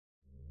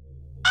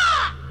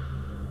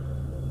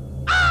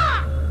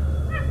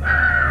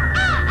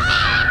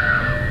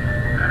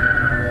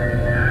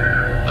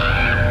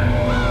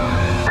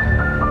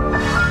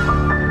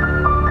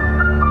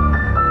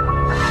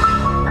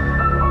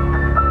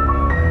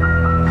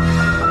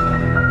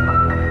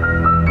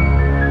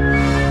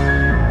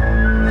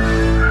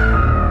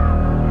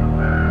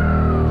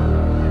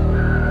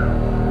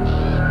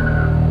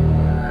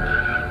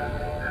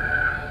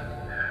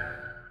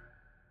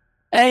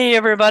Hey,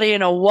 everybody,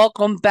 and a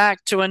welcome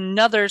back to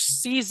another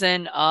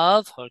season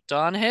of Hooked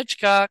on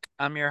Hitchcock.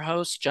 I'm your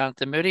host,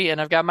 Jonathan Moody, and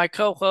I've got my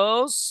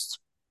co-host.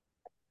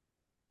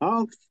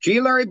 Oh, G.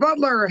 Larry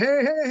Butler.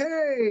 Hey, hey,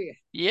 hey. Great.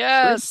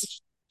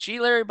 Yes, G.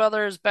 Larry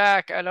Butler is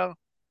back.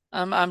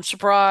 I'm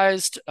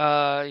surprised.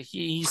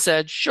 He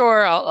said,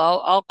 "Sure,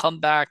 I'll come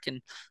back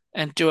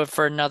and do it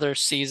for another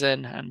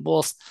season, and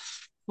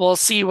we'll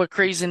see what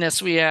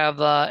craziness we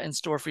have in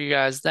store for you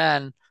guys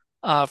then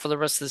for the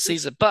rest of the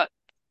season." But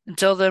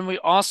until then, we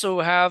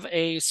also have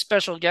a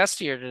special guest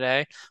here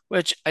today,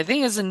 which I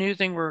think is a new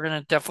thing we're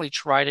gonna definitely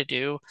try to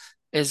do,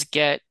 is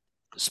get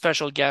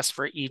special guests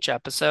for each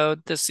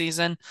episode this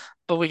season.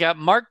 But we got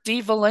Mark D.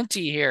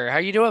 Valenti here. How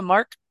you doing,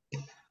 Mark?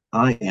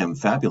 I am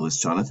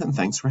fabulous, Jonathan.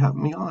 Thanks for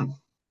having me on.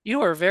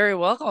 You are very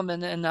welcome,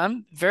 and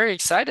I'm very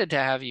excited to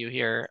have you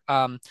here.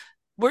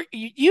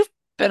 You've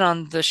been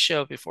on this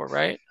show before,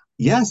 right?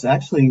 Yes,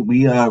 actually,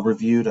 we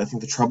reviewed, I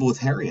think, The Trouble with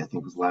Harry, I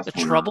think was the The last one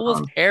we were Trouble with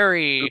on.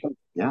 Harry. Uh,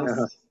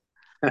 Yes.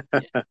 I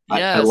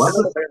love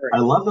Yes, it. I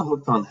love the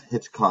Hooked on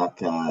Hitchcock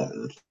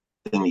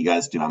thing you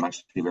guys do. I'm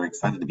actually very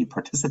excited to be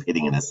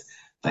participating in this.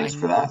 Thanks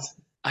for I that.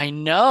 I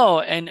know,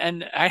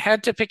 and I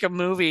had to pick a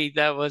movie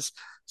that was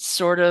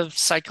sort of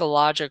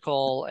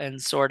psychological and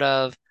sort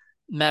of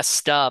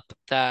messed up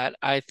that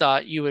I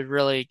thought you would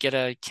really get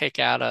a kick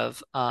out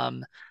of.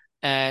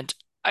 And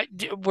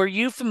were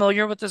you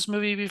familiar with this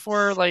movie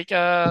before?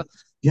 Yeah,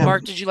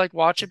 Mark, did you like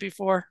watch it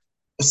before?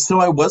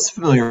 so I was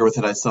familiar with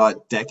it. I saw it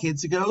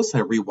decades ago, so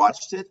I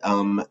rewatched it.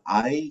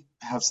 I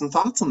have some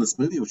thoughts on this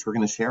movie, which we're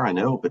going to share, I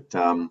know, but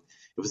it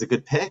was a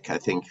good pick. I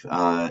think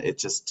it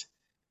just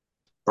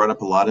brought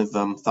up a lot of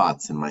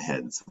thoughts in my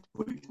head. So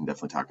we can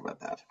definitely talk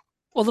about that.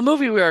 Well, the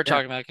movie we are yeah.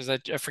 talking about, because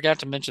I forgot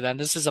to mention that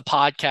this is a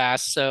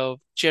podcast, so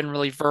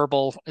generally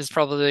verbal is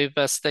probably the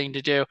best thing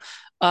to do.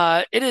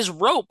 It is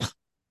Rope,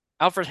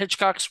 Alfred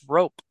Hitchcock's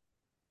Rope,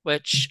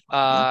 which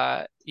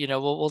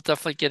we'll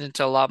definitely get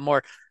into a lot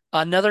more.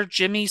 Another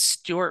Jimmy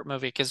Stewart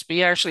movie, because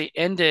we actually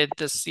ended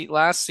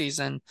last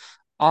season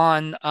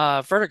on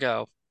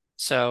Vertigo,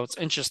 so it's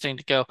interesting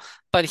to go.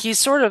 But he's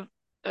sort of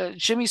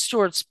Jimmy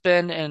Stewart's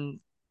been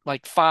in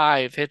like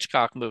five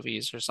Hitchcock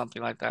movies or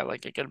something like that,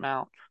 like a good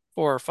amount,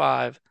 four or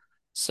five.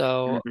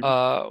 So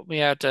Mhm. we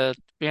had to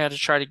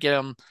try to get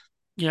him,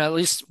 at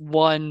least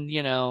one,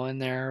 in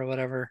there or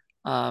whatever,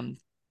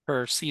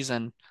 per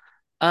season.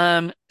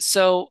 Larry,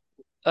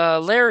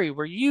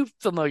 were you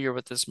familiar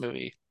with this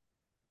movie?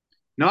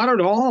 Not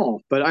at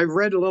all, but I've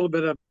read a little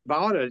bit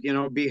about it.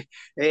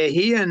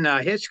 He and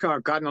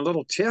Hitchcock got in a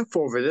little tiff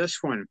over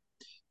this one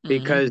Hmm.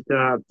 because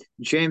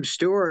James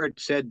Stewart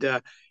said,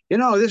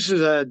 this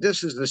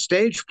is the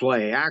stage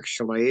play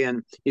actually,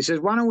 and he said,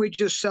 why don't we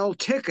just sell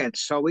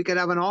tickets so we could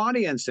have an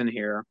audience in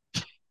here?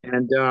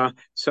 And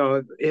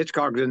so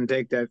Hitchcock didn't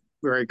take that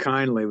very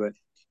kindly, but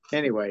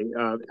anyway,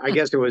 I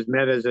guess it was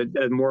meant as a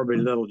morbid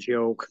little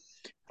joke.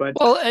 But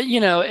Well,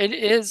 it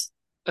is.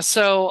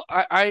 So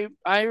I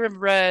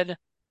read.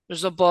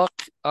 There's a book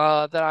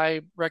that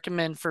I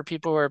recommend for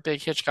people who are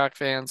big Hitchcock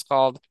fans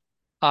called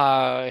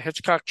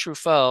Hitchcock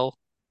Truffaut,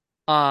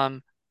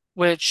 um,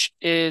 which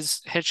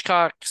is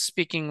Hitchcock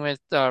speaking with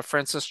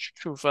Francis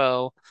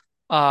Truffaut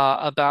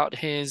about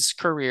his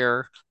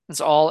career.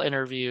 It's all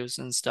interviews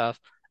and stuff.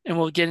 And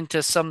we'll get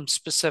into some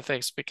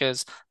specifics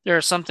because there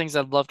are some things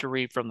I'd love to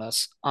read from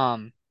this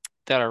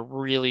that are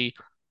really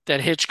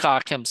that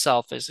Hitchcock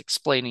himself is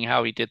explaining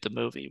how he did the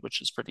movie, which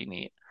is pretty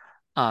neat.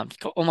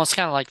 Almost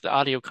kind of like the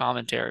audio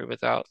commentary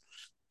without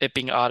it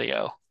being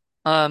audio.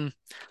 Um,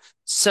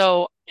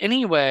 so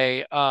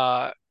anyway,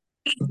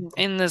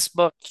 in this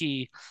book,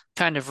 he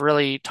kind of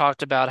really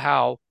talked about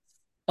how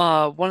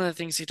one of the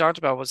things he talked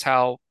about was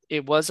how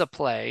it was a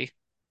play,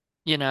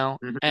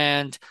 mhm.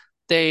 and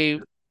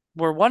they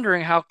were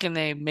wondering how can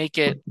they make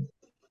it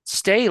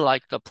stay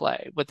like the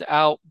play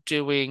without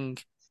doing,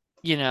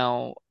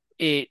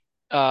 it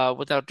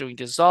without doing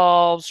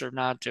dissolves or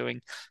not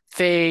doing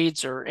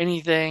fades or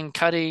anything,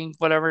 cutting,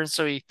 whatever.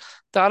 So he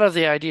thought of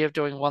the idea of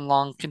doing one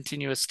long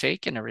continuous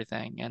take and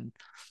everything. And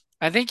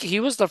I think he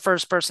was the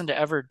first person to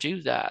ever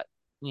do that,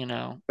 you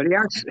know. But he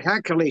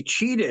actually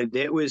cheated.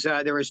 It was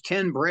there was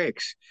 10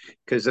 breaks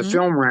because the Mhm.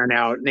 film ran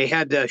out, and they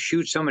had to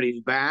shoot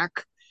somebody's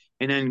back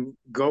and then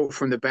go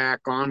from the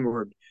back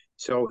onward.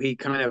 So he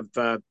kind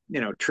of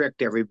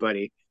tricked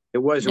everybody. It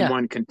wasn't Yeah.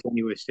 one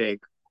continuous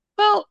take,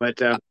 Well,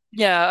 but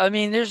yeah, I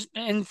mean,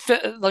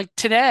 like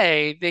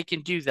today they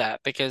can do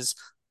that because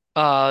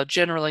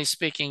generally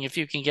speaking, if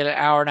you can get an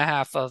hour and a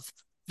half of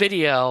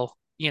video,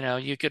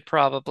 you could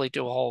probably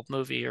do a whole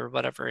movie or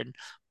whatever in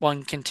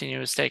one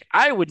continuous take.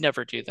 I would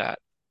never do that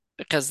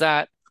because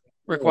that oh, gee.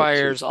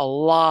 requires a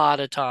lot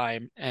of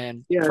time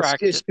and Yeah, it's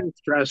practice. too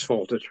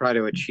stressful to try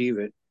to achieve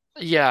it.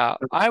 Yeah,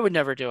 I would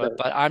never do A it,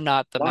 but I'm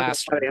not the lot of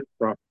master.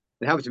 improv.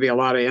 It has to be a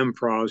lot of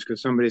improvs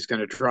because somebody's going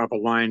to drop a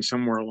line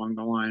somewhere along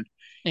the line.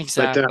 But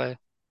Exactly.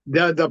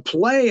 the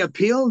play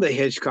appealed to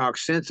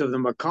Hitchcock's sense of the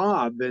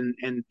macabre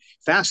and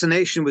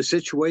fascination with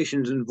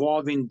situations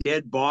involving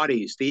dead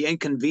bodies, the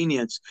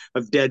inconvenience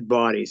of dead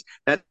bodies.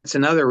 That's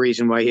another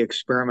reason why he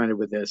experimented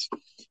with this.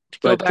 To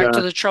go But back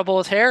to the Trouble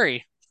with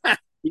Harry.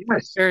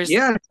 yes, There's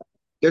yeah,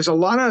 there's a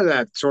lot of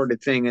that sort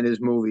of thing in his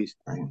movies.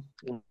 Right.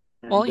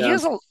 Well, And he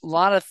has a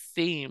lot of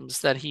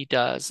themes that he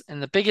does,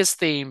 and the biggest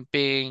theme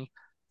being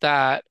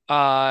that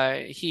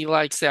he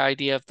likes the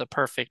idea of the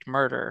perfect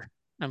murder.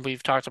 And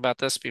we've talked about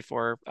this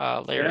before,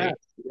 yes, Larry. yes,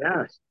 You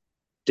know,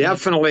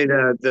 definitely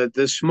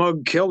the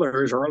smug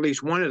killers, or at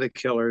least one of the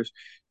killers,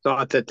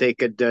 thought that they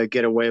could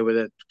get away with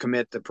it,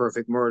 commit the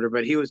perfect murder.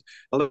 But he was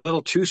a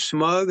little too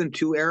smug and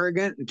too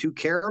arrogant and too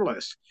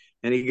careless,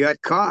 and he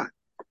got caught.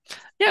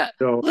 yeah,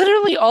 So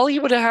literally all he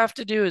would have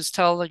to do is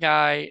tell the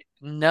guy,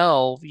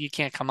 no, you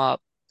can't come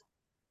up.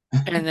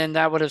 And then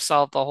that would have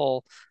solved the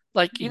whole,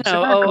 like, oh,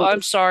 exactly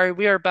I'm sorry,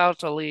 we are about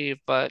to leave,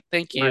 but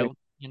thank right.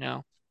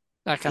 you,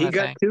 that kind He of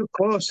got thing. too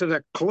close to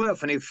the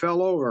cliff and he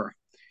fell over.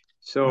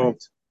 So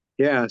Right.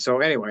 yeah. So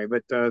anyway,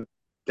 but that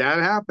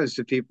happens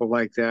to people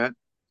like that.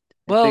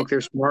 They think Well,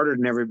 they're smarter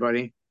than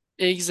everybody.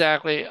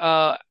 exactly.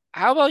 How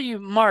about you,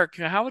 Mark?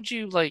 How would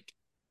you like,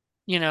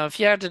 if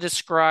you had to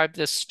describe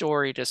this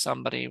story to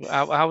somebody,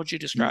 how would you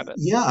describe it?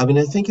 Yeah, I mean,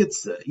 I think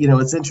it's,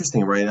 it's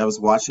interesting, right? I was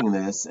watching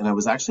this and I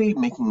was actually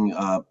making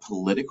a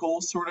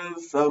political sort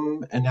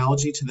of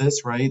analogy to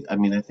this, right? I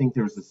mean, I think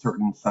there's a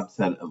certain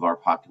subset of our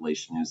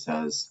population who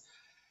says,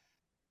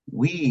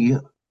 we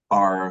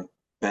are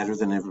better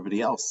than everybody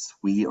else.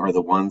 We are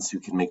the ones who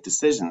can make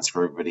decisions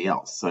for everybody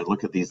else. So I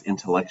look at these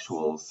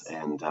intellectuals,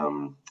 and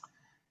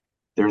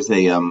there's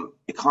a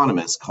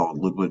economist called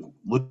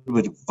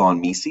Ludwig von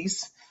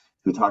Mises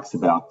who talks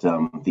about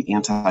the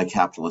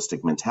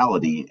anti-capitalistic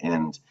mentality,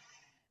 and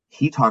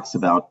he talks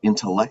about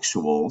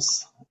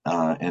intellectuals.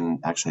 And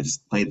actually, I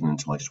just played an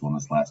intellectual in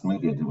this last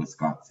movie I did with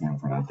Scott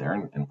Sanford out there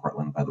in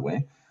Portland, by the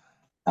way,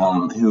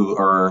 who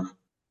are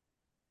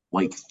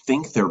like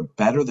think they're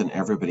better than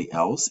everybody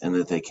else and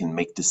that they can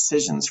make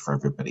decisions for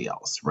everybody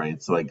else,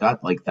 right? So I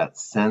got like that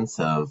sense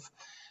of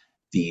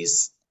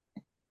these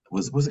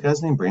was the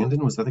guy's name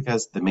Brandon? Was that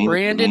the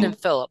Brandon main and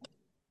Philip.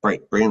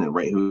 right, Brandon,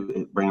 right?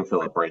 Who Brandon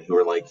Phillip, right? Who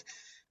are like,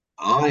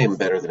 I am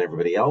better than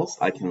everybody else.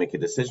 I can make a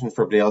decision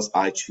for everybody else.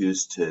 I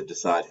choose to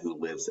decide who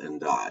lives and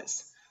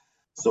dies.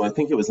 So I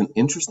think it was an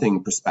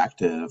interesting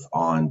perspective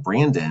on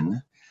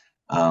Brandon.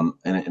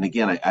 And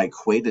again, I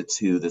equate it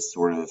to this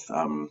sort of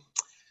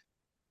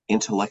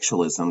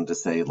intellectualism to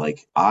say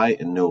like I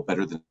know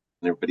better than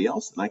everybody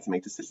else and I can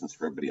make decisions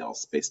for everybody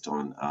else based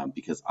on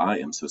because I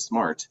am so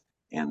smart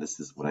and this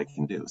is what I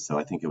can do. So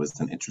I think it was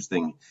an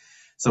interesting.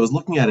 So I was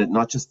looking at it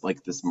not just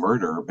like this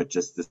murder, but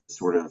just this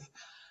sort of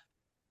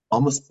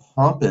almost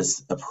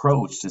pompous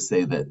approach to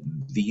say that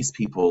these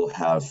people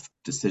have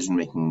decision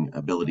making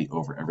ability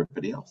over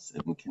everybody else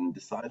and can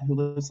decide who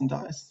lives and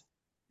dies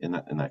in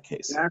that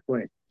case.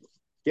 Exactly.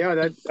 Yeah,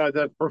 that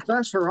the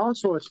professor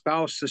also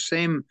espoused the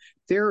same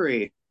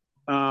theory,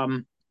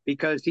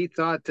 because he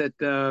thought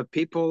that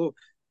people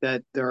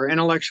that are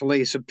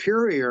intellectually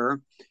superior,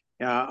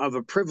 of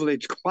a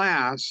privileged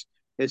class,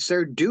 it's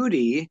their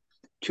duty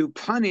to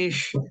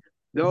punish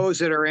those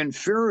that are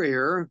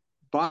inferior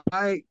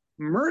by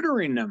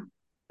murdering them.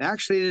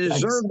 Actually, they Yikes.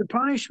 deserve the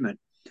punishment.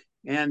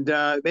 And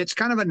it's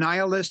kind of a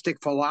nihilistic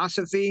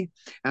philosophy.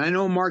 And I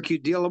know, Mark, you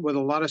deal with a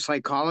lot of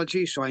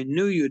psychology, so I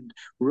knew you'd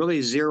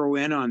really zero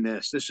in on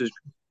this. This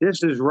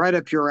is right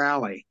up your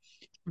alley.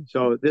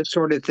 So this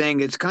sort of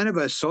thing, it's kind of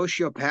a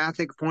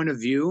sociopathic point of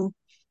view.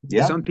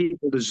 Yeah, Some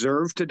people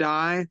deserve to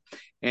die,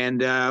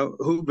 and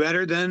who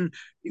better than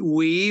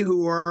we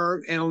who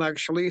are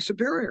intellectually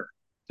superior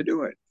to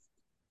do it?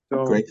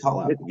 So great call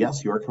out. it,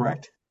 Yes, you are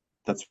correct.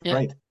 That's Yeah,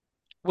 right.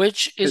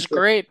 which is it's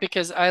great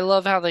because I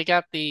love how they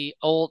got the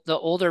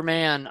older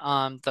man,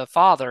 the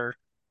father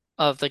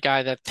of the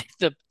guy that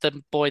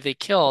the boy they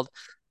killed,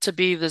 to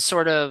be the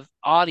sort of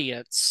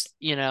audience,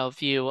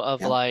 view of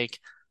Yeah. like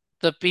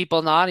the people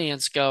in the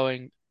audience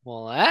going,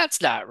 well,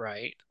 that's not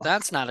right.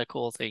 That's not a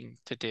cool thing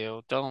to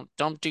do. Don't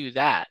do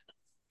that,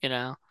 you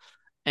know?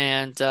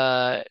 And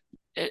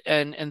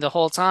and the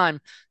whole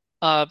time,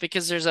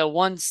 because there's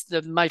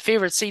my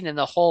favorite scene in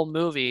the whole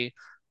movie,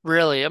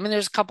 really. I mean,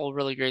 there's a couple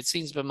really great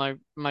scenes, but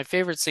my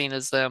favorite scene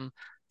is them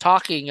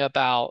talking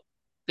about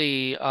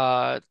the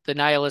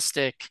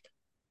nihilistic,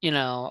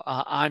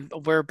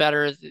 we're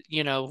better,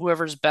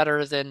 whoever's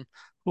better than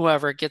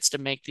whoever gets to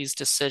make these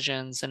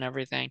decisions and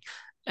everything.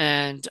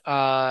 And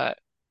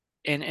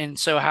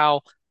so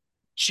how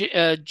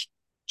J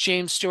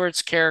James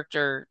Stewart's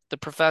character, the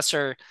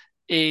professor,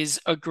 is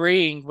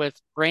agreeing with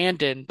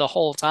Brandon the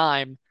whole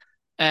time,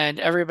 and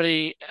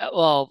everybody,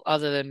 well,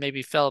 other than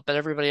maybe Philip, but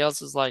everybody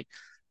else is like,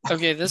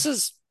 okay, this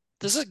is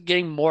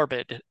getting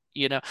morbid,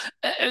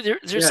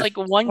 there's yes. like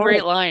one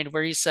great Oh, line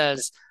where he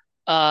says,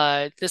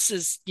 this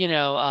is,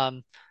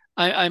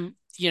 I'm,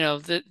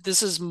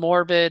 this is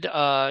morbid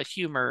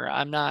humor.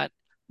 I'm not,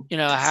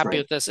 That's happy right.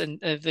 with this, and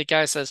the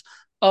guy says,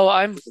 "Oh,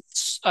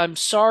 I'm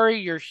sorry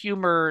your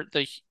humor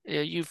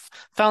you've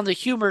found the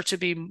humor to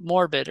be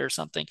morbid or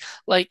something."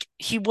 Like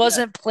he yes.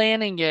 wasn't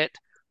planning it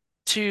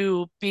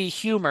to be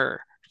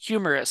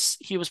humorous.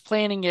 He was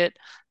planning it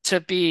to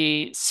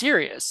be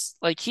serious.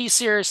 Like he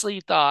seriously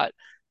thought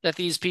that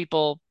these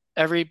people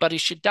everybody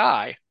should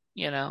die.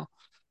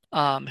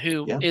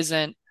 who Yeah.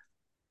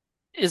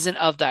 isn't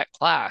of that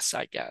class,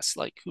 I guess,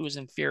 like who is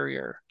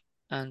inferior.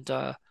 And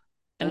Well,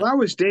 and that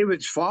was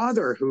David's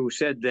father who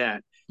said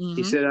that.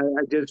 He mhm. said,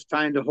 I just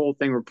find the whole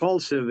thing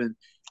repulsive. And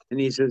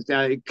he says, do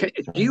Right.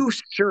 you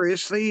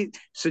seriously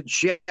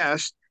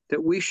suggest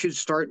that we should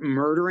start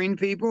murdering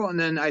people? And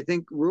then I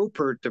think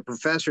Rupert, the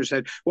professor,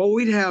 said, well,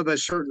 we'd have a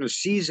certain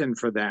season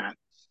for that.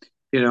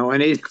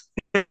 And he,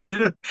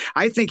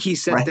 I think he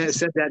said Right.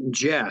 that in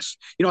jest.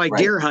 Like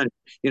Right. deer hunting.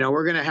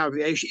 We're going to have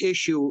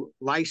issue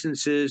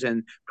licenses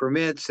and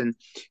permits, and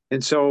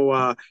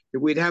so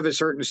we'd have a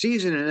certain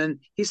season. And then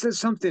he said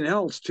something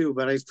else too,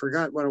 but I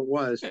forgot what it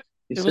was. It,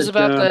 He it was said,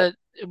 about the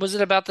was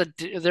it about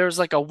there was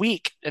like a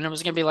week and it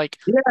was gonna be like,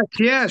 "Yes,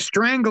 yes,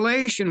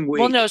 strangulation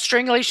well, week." no,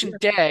 strangulation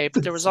day,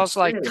 but there was also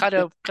like Yeah, cut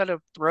a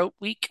throat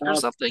week or uh,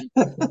 something.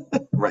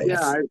 Right. yeah.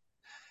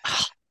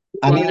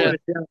 I Well, I mean, wrote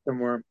it down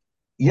somewhere.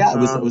 yeah,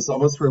 Uh, it was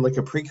almost for like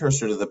a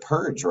precursor to The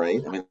Purge,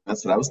 right? I mean,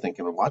 that's what I was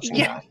thinking of watching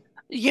Yeah, that.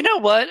 you know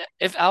what?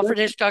 If Alfred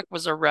Hitchcock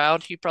was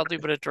around, he probably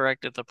would have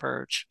directed The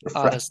Purge, Right.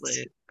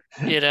 honestly.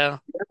 You know,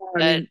 I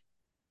that mean,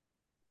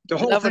 the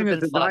whole that would thing have is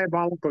been a fun.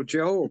 diabolical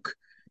joke.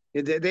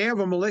 They have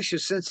a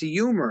malicious sense of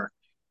humor,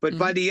 but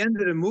by Mhm. the end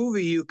of the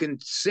movie, you can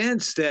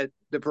sense that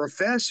the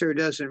professor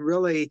doesn't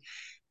really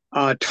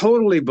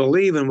totally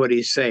believe in what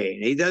he's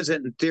saying. He does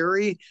it in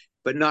theory,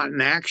 but not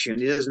in action.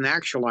 He doesn't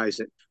actualize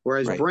it.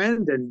 Whereas Right.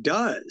 Brendan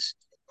does.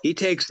 He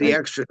takes the Right.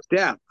 extra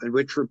step,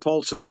 which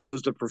repulses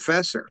the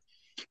professor.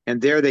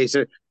 And there they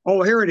said,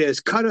 "Oh, here it is: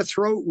 cut a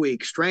throat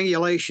week,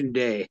 strangulation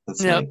day."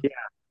 That's Yep. right. Yeah.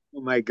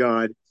 Oh my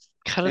God.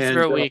 Cut a And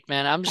throat week,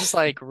 man. I'm just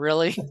like,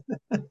 really?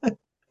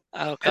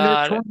 Oh and they're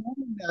God.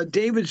 tormenting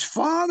David's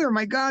father.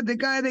 My God, the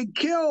guy they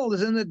killed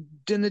is in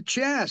the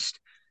chest,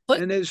 But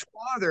and his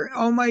father.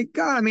 Oh my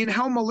God! I mean,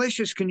 how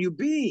malicious can you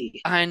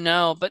be? I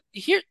know, but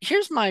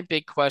here's my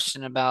big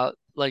question about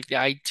like the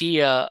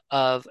idea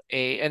of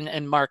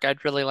and Mark,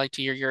 I'd really like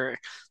to hear your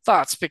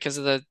thoughts because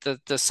of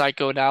the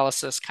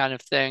psychoanalysis kind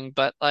of thing,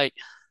 but like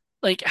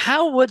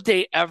how would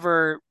they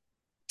ever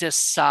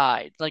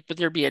decide? Like, would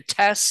there be a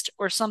test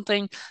or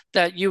something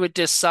that you would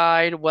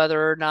decide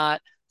whether or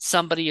not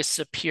somebody is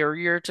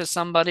superior to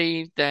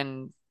somebody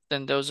than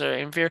those are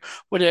inferior?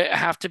 Would it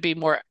have to be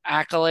more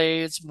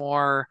accolades,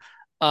 more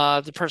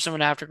the person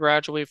would have to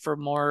graduate for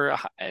more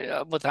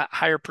with a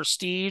higher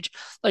prestige?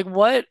 Like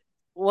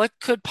what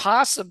could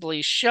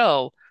possibly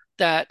show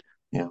that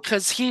Yeah.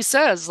 because he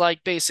says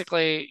like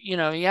basically,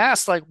 he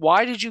asked like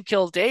why did you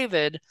kill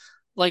David?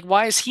 Like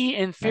why is he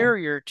Right.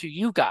 inferior to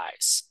you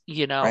guys?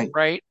 Right.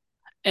 Right?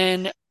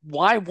 And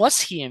why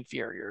was he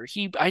inferior?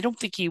 I don't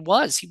think he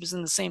was. He was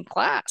in the same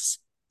class.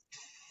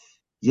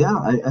 Yeah,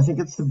 I think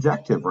it's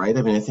subjective, right?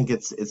 I mean, I think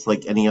it's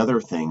like any other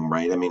thing,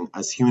 right? I mean,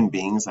 as human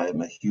beings, I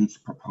am a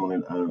huge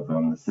proponent of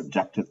the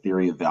subjective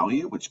theory of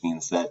value, which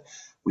means that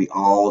we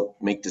all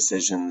make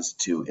decisions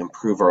to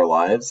improve our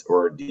lives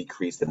or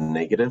decrease the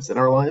negatives in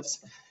our lives.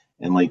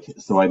 And like,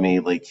 so I may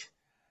like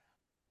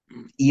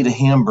eat a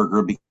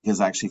hamburger because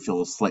I actually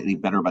feel slightly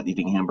better about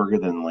eating hamburger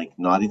than like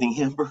not eating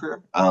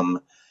hamburger.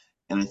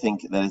 And I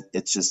think that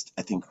it's just,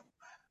 I think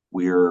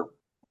we're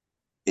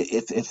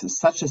if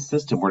such a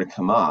system were to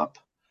come up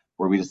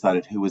where we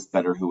decided who was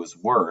better, who was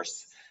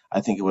worse,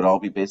 I think it would all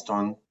be based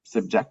on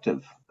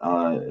subjective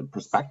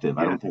perspective.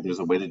 I Yeah. don't think there's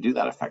a way to do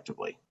that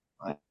effectively.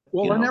 I, you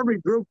Well, know,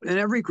 in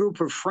every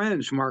group of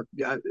friends, Mark,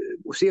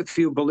 see if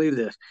you believe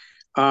this.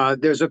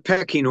 There's a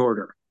pecking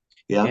order,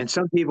 yeah, and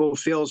some people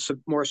feel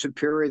more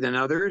superior than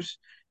others.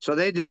 So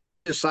they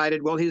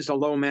decided, well, he's the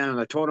low man on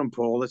the totem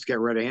pole. Let's get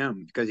rid of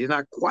him because he's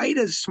not quite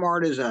as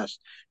smart as us,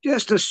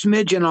 just a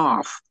smidgen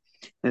off.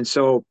 And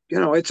so,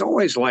 it's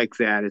always like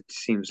that. It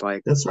seems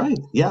like. that's right.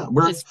 Yeah,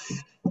 we're Is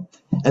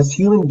as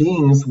human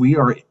beings, we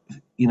are,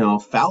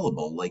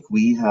 fallible. Like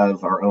we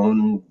have our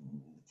own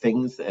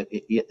things.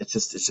 It's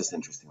just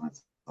interesting.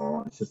 That's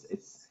all.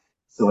 It's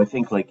so I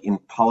think like in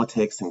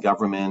politics and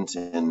government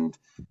and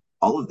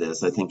all of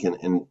this, I think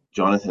in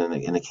Jonathan,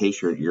 in the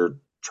case you're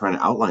trying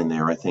to outline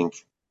there, I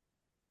think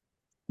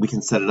we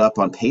can set it up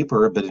on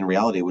paper, but in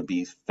reality, it would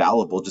be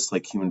fallible, just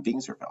like human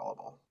beings are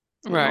fallible.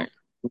 You right.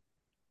 know?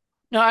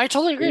 No, I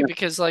totally agree Yeah.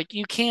 because like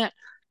you can't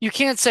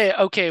say,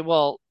 okay,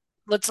 well,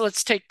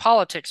 let's take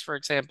politics for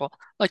example.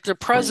 Like the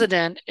Right,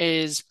 president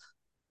is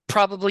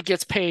probably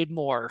gets paid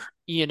more,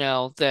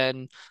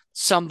 than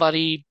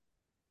somebody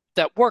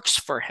that works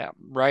for him,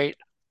 right?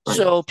 right,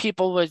 So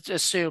people would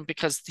assume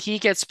because he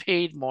gets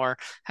paid more,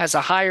 has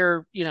a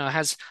higher,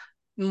 has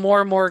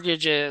more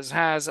mortgages,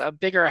 has a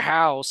bigger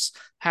house,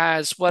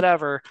 has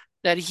whatever,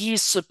 that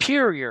he's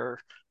superior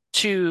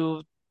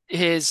to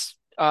his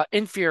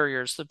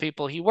inferiors, the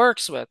people he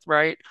works with,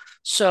 right?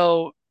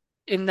 So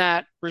in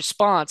that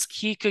response,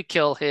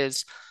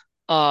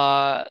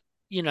 uh,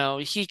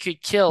 he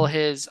could kill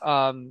his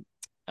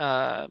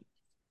uh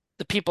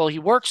the people he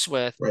works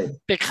with right, right,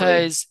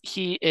 because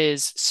he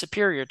is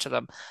superior to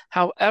them.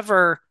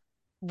 However,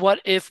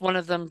 what if one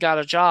of them got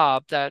a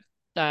job that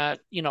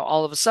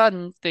all of a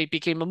sudden they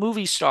became a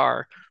movie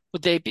star?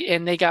 Would they be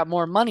and they got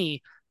more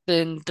money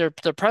than their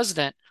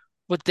president?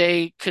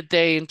 could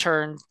they in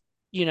turn,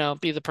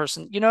 be the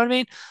person, you know what I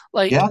mean?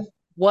 Like Yeah,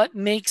 what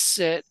makes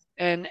it,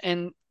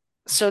 and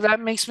so that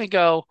makes me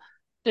go,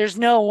 there's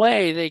no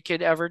way they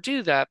could ever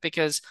do that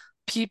because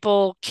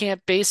people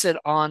can't base it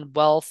on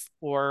wealth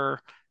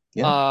or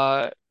yeah.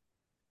 uh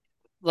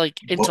like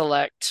Well,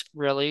 intellect,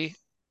 really,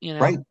 you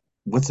know. right.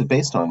 What's it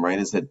based on, right?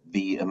 Is it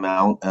the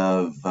amount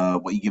of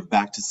what you give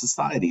back to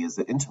society? Is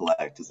it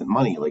intellect? Is it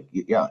money? Like,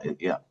 yeah,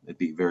 yeah. It'd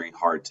be very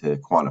hard to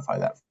quantify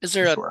that Is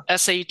for there a sure.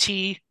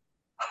 SAT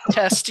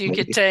test you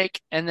could Maybe,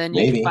 take, and then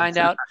you could maybe, find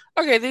out,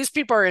 okay, these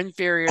people are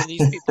inferior,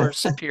 these people are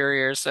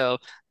superior, so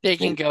they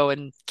can maybe. go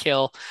and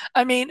kill.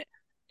 I mean,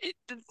 it,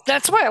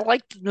 that's why I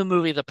liked the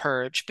movie The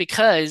Purge,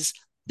 because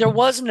there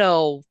was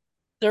no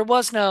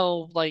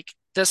like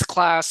this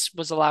class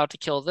was allowed to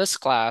kill this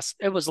class.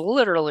 It was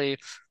literally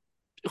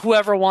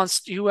whoever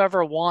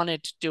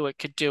wanted to do it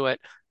could do it,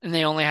 and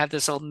they only had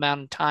this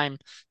amount of time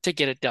to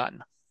get it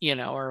done,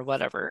 or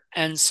whatever.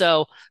 And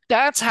so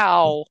that's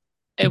how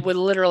it would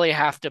literally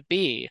have to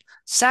be.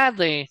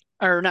 Sadly,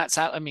 or not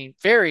sad, I mean,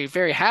 very,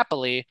 very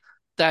happily,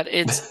 that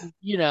it's,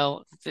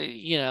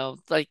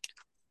 like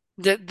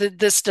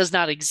this does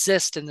not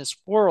exist in this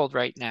world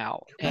right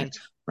now. And Correct.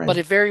 but Right.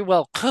 it very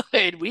well could.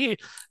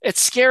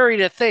 It's scary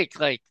to think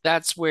like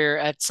that's where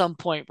at some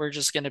point we're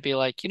just going to be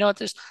like, you know what,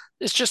 there's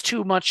just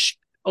too much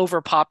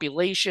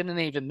overpopulation, and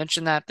they even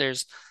mentioned that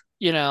there's,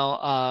 you know,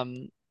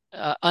 um,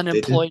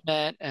 They did.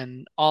 unemployment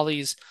and all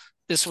these.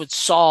 This would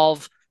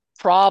solve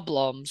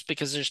problems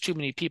because there's too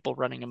many people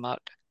running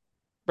amok.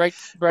 Right,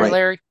 right, Right.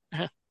 Larry?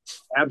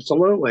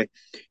 Absolutely.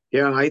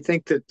 Yeah, I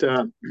think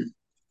that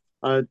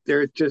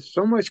there's just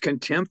so much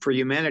contempt for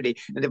humanity.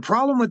 And the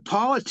problem with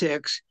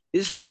politics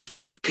is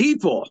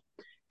people,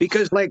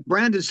 because, like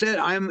Brandon said,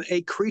 I'm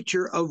a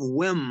creature of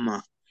whim.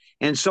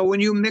 And so when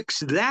you mix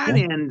that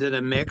Yeah. into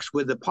the mix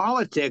with the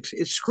politics,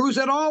 it screws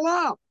it all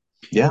up.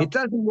 Yeah. It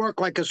doesn't work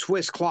like a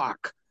Swiss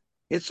clock.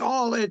 It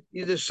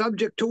is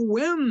subject to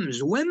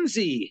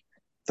whimsy.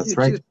 That's It's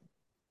right. just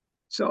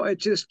so it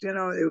just,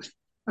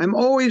 I'm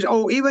always,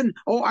 even,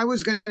 I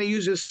was going to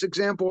use this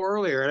example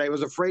earlier and I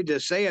was afraid to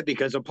say it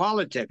because of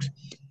politics.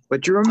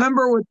 But you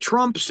remember what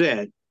Trump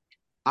said?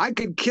 I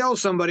could kill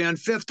somebody on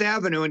Fifth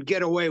Avenue and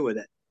get away with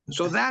it.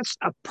 So that's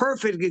a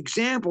perfect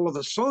example of a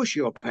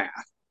sociopath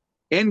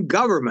in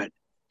government.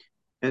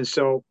 And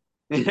so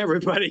and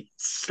everybody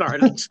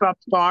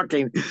stopped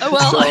talking. Well,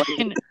 So I I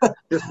mean,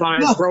 just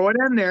want to No. throw it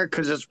in there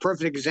because it's a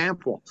perfect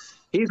example.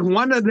 He's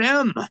one of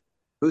them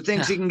who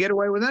thinks he can get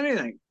away with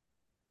anything.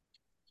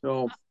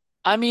 So,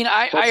 I mean,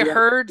 but I yeah,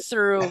 heard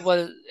through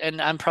what,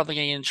 and I'm probably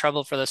getting in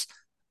trouble for this,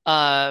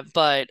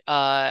 but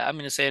I'm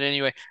gonna say it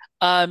anyway.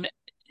 Um,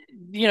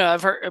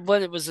 I've heard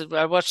what it was.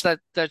 I watched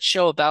that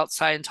show about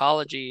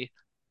Scientology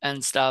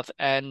and stuff,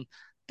 and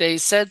they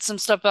said some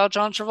stuff about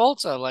John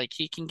Travolta, like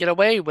he can get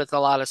away with a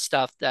lot of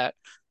stuff that,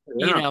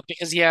 yeah,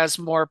 because he has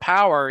more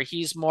power,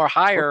 he's more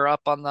higher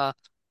up on the,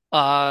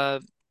 uh,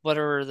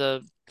 whatever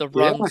the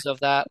yeah. rungs of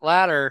that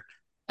ladder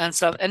and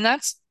stuff, and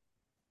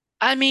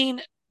I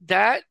mean,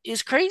 that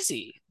is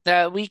crazy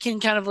that we can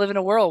kind of live in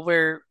a world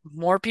where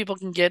more people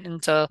can get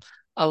into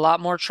a lot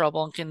more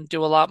trouble and can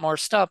do a lot more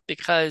stuff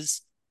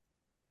because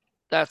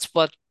that's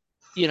what,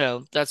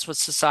 that's what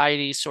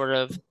society sort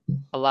of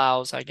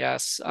allows, I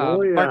guess.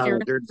 Oh Mark, yeah,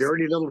 you're, they're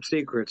dirty little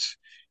secrets.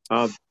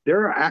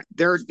 They're. Have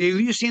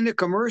you seen the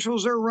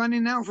commercials they're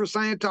running now for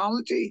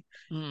Scientology?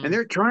 And hmm.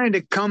 they're trying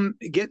to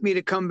get me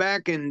to come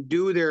back and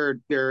do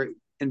their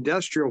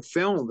industrial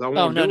films. I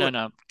Oh, won't no, do no, it.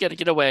 no.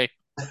 Get away.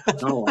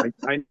 No,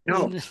 I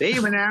know. They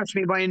even asked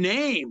me by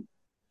name.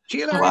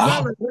 Gee, Larry Wow.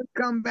 Butler, let's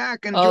come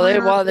back and Oh, join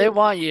our they group.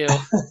 want you.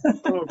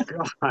 Oh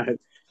God.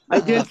 I Uh,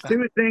 did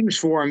two things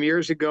for him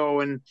years ago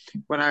and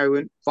when I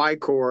went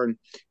FICOR and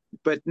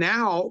but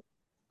now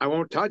I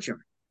won't touch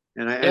them.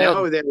 And I good.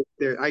 know that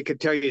I could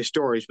tell you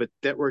stories, but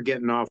that we're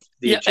getting off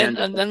the Yeah,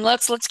 agenda. and then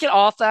let's get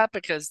off that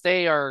because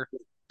they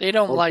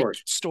don't Of like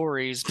course.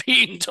 stories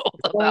being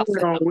told Oh about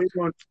no, them. we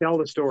won't tell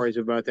the stories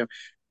about them.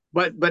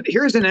 But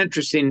here's an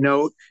interesting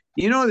note.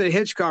 You know that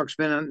Hitchcock's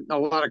been in a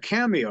lot of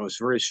cameos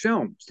for his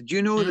films. Did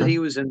you know that Mm, he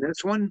was in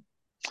this one?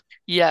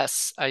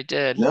 yes, I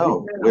did.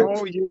 No.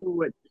 Oh, you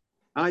would.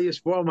 Ah, you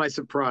spoiled my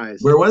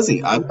surprise. Where was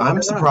he? Look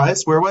I'm it up.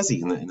 surprised. Where was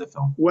he in the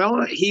film?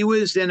 Well, he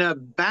was in a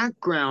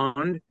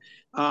background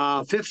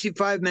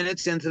 55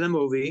 minutes into the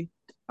movie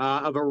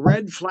of a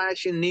red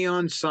flashing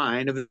neon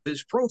sign of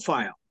his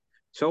profile.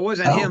 So it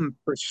wasn't Oh, him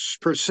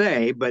per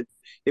se, but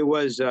it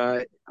was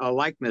a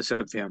likeness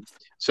of him.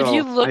 If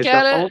you So I look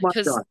at thought, oh it, my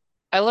because God,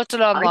 I looked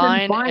it I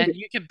didn't online find and it.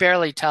 you could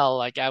barely tell,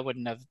 like I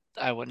wouldn't have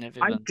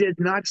I even. did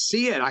not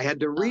see it. I had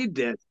to Uh, read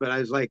this, but I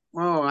was like,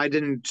 oh, I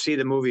didn't see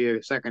the movie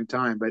a second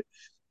time. But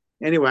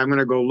anyway, I'm going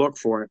to go look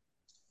for it.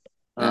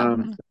 yeah,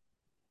 Um,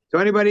 So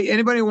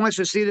anybody wants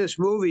to see this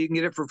movie, you can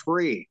get it for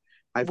free.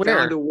 I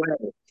found where? a way.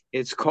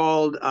 It's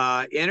called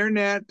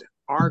Internet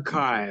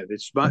Archive.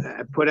 It's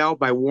put out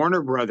by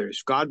Warner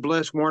Brothers. God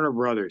bless Warner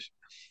Brothers.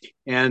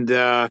 And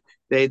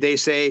they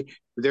say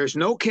there's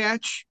no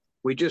catch.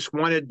 We just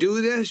want to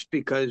do this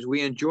because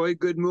we enjoy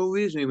good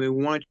movies and we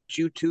want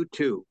you to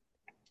too.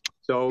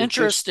 So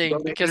just go Interesting,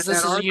 to because this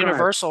Internet is a Archive.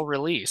 universal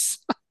release.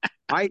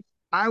 I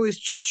I was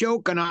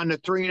joking on the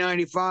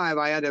 3.95.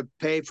 I had to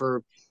pay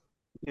for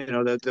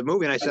the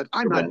movie, and I said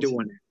I'm not Rent.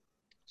 doing it.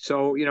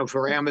 So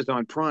for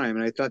Amazon Prime,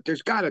 and I thought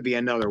there's got to be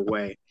another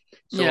way.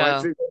 So I Yeah.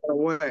 figured out a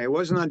way. It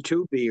wasn't on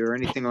Tubi or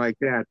anything like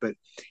that, but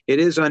it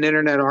is on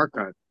Internet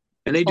Archive,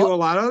 and they do Well, a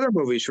lot of other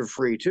movies for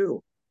free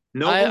too.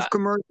 No I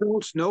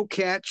commercials, no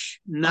catch,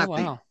 oh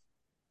nothing. wow.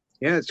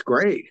 Yeah, it's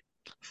great.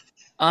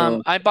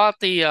 So, I bought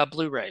the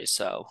Blu-ray,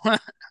 so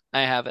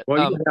I have it. well,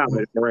 you have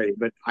it already,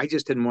 but I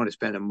just didn't want to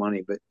spend the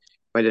money, but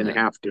I didn't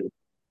Yeah. have to.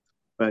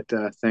 But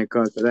thank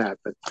God for that.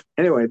 But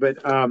anyway,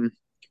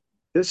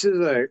 this is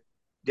a.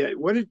 Yeah,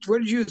 what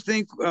did you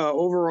think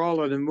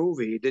overall of the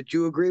movie? Did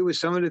you agree with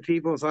some of the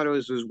people who thought it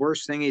was his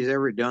worst thing he's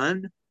ever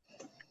done?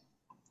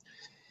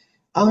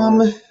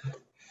 Um, Or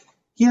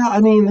yeah,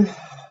 I mean,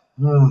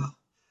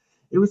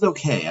 it was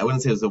okay. I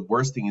wouldn't say it was the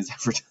worst thing he's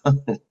ever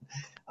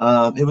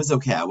done. It was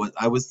okay.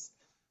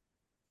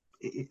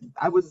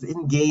 I was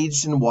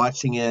engaged in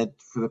watching it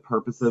for the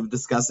purpose of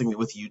discussing it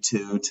with you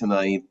two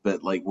tonight,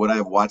 but like, would I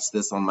have watched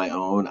this on my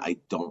own? I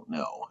don't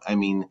know. I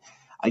mean,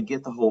 I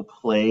get the whole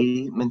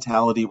play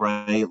mentality,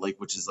 right? Like,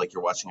 which is like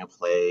you're watching a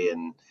play,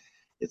 and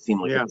it seemed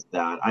like it yeah, was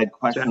that. I had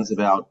that, questions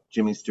about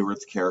Jimmy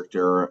Stewart's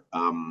character,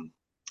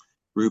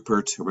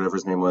 Rupert, or whatever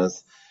his name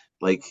was.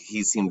 Like,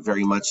 he seemed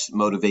very much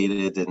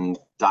motivated and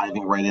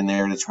diving right in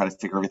there to try to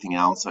figure everything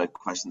out. So I had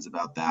questions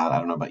about that. I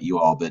don't know about you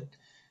all, but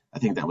I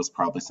think that was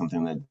probably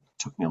something that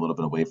took me a little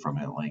bit away from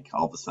it. Like,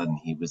 all of a sudden,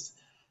 he was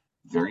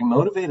very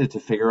motivated to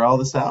figure all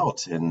this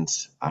out, and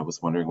I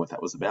was wondering what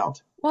that was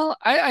about. Well,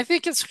 I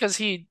think it's because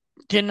he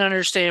didn't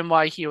understand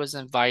why he was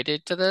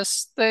invited to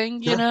this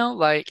thing, Sure.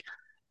 like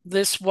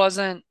this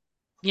wasn't,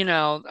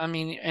 I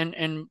mean,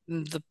 and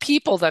the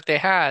people that they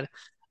had,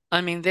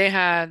 I mean, they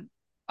had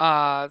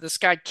this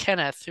guy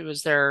Kenneth, who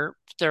was their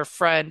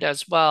friend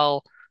as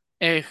well,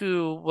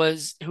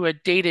 who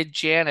had dated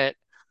Janet,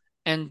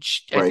 and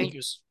I Right. think it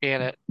was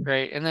Janet,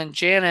 right? And then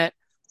Janet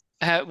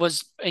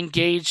was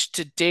engaged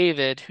to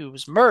David, who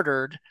was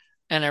murdered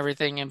and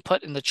everything and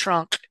put in the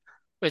trunk,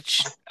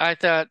 which I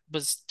thought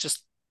was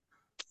just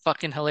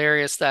fucking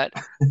hilarious that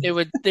they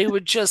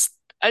would just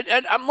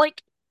I'm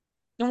like,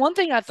 the one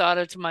thing I thought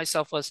of to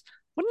myself was,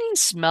 wouldn't he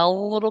smell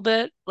a little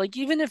bit? Like,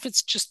 even if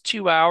it's just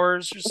 2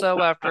 hours or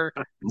so after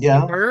the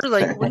Yeah. murder,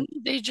 like Fair.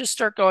 wouldn't they just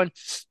start going,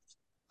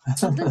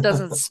 something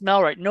doesn't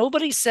smell right?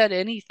 Nobody said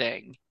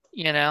anything,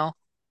 you know?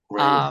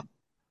 Right. Um,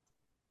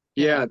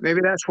 you know, yeah,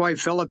 maybe that's why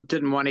Philip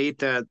didn't want to eat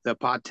the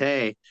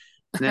pate.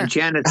 And then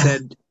Janet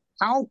said,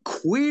 "How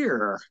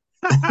queer."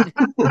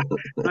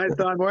 I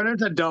thought, well,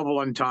 there's a double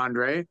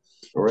entendre.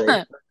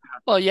 Right.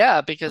 well,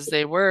 yeah, because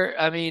they were,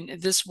 I mean,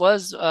 this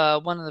was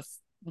one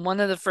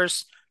of the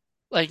first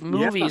like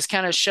Yeah, movies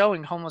kind of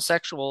showing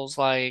homosexuals,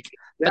 like,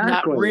 but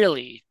not exactly.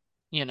 really,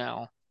 you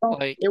know, Well,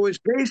 like, it was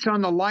based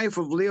on the life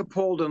of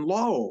Leopold and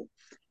Lowe,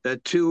 the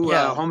two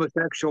yeah,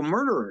 homosexual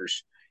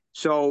murderers.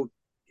 So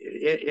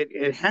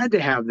it had to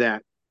have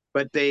that,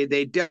 but they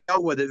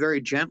dealt with it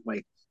very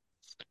gently.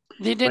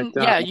 they But didn't,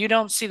 yeah, you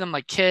don't see them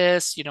like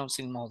kiss, you don't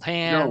see them hold no,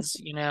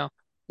 hands,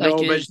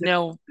 like no, but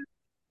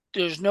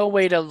there's no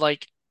way to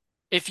like,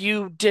 if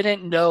you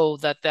didn't know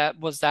that that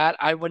was that,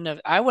 I wouldn't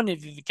have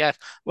even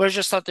guessed. I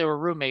just thought they were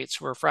roommates,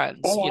 who were friends,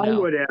 oh, I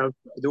would have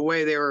the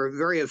way they were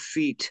very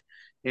effete,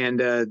 and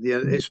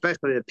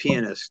especially the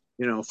pianist,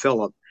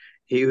 Philip.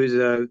 He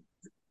was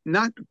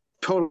not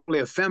totally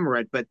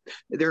ephemerate, but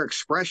their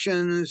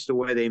expressions, the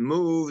way they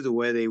move, the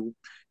way they,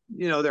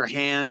 their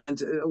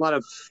hands, a lot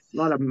of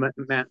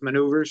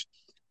maneuvers.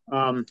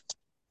 Um,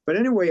 but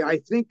anyway, I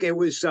think it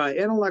was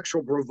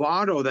intellectual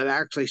bravado that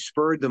actually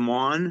spurred them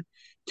on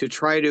to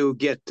try to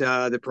get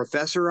the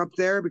professor up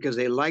there because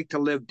they like to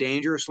live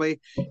dangerously.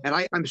 And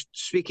I'm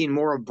speaking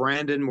more of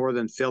Brandon more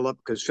than Philip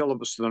because Philip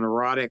was the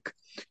neurotic,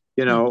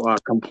 Hmm.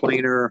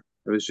 complainer.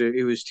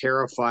 He was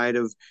terrified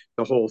of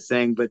the whole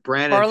thing. But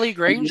Brandon, Harley he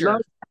Granger.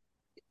 loved,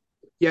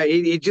 yeah,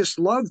 he just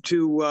loved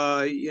to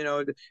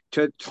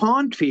to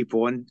taunt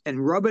people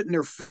and rub it in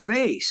their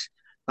face,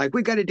 like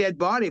we got a dead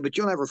body, but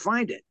you'll never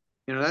find it,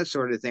 that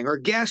sort of thing. Or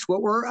guess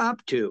what we're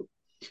up to?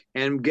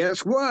 And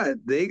guess what?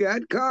 They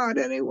got caught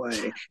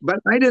anyway. But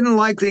I didn't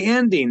like the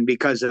ending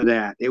because of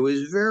that. It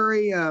was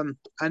very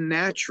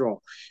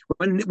unnatural.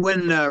 When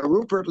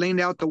Rupert leaned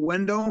out the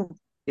window,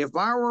 if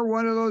I were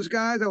one of those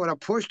guys, I would have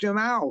pushed him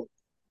out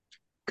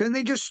because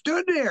they just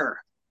stood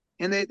there.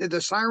 And the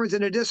sirens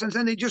in the distance,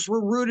 and they just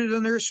were rooted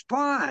in their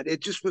spot.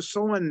 It just was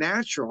so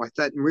unnatural. I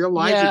thought, in real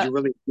life, would Yeah, you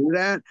really do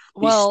that?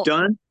 Be well,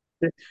 stunned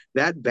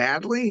that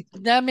badly?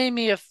 that made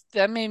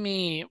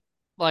me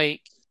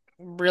like,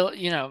 real,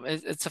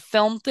 it's a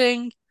film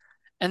thing.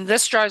 And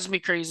this drives me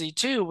crazy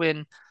too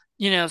when,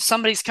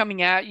 somebody's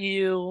coming at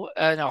you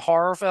in a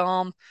horror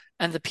film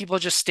and the people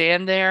just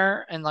stand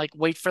there and like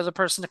wait for the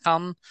person to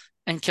come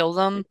and kill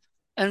them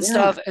and Yeah,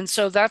 stuff. And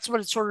so that's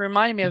what it sort of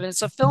reminded me of. And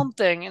it's a film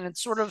thing. And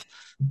it's sort of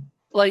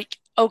like,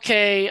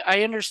 okay,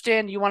 I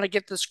understand you want to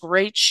get this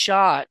great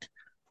shot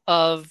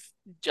of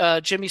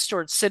Jimmy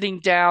Stewart sitting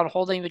down,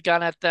 holding the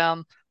gun at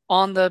them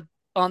on the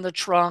on the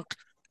trunk.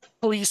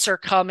 Police are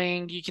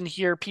coming. You can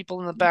hear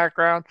people in the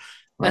background,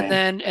 Right. and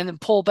then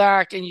pull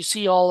back, and you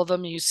see all of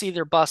them, and you see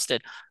they're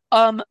busted.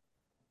 Um,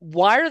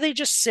 why are they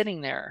just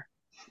sitting there?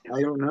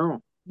 I don't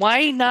know.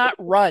 Why not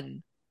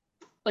run?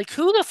 Like,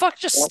 who the fuck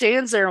just Well,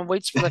 stands there and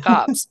waits for the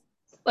cops?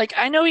 Like,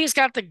 I know he's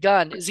got the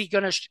gun. Is he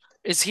gonna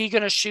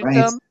shoot Right.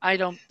 them? I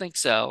don't think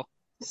so.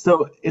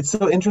 So it's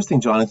so interesting,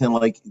 Jonathan.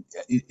 Like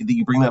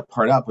you bring that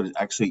part up, but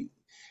actually,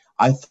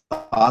 I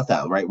thought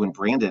that right when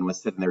Brandon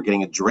was sitting there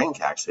getting a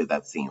drink, actually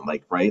that scene,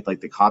 like right,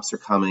 like the cops are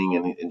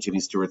coming and Jimmy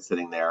Stewart's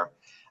sitting there.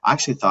 I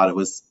actually thought it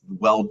was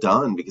well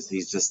done because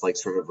he's just like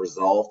sort of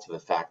resolved to the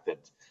fact that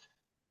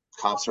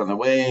cops are on the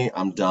way.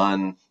 I'm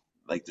done.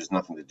 Like there's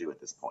nothing to do at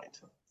this point.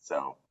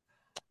 So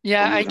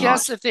we're Yeah, I moving on.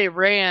 guess if they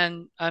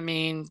ran, I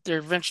mean, they're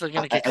eventually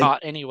I, gonna get I,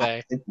 caught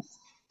anyway. I,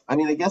 I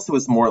mean, I guess it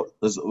was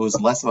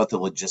less about the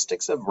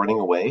logistics of running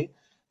away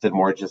than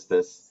more just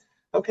this.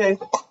 Okay,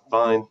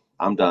 fine,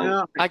 I'm done.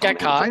 yeah, I I'm got gonna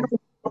have a caught. I drink.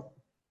 don't.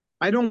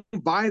 I don't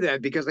buy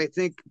that because I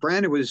think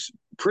Brandon was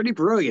pretty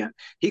brilliant.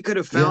 He could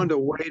have Yeah. found a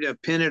way to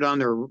pin it on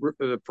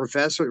the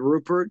professor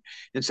Rupert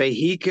and say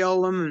he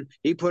killed him and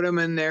he put him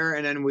in there,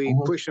 and then we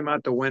Mhm. pushed him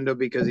out the window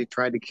because he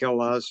tried to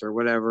kill us or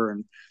whatever.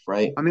 And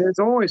Right. I mean, it's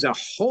always a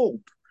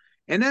hope.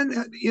 And then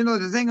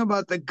the thing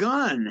about the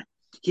gun,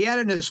 he had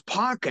it in his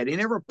pocket. He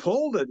never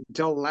pulled it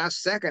until the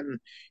last second,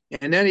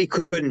 and then he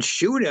couldn't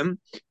shoot him.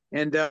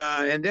 And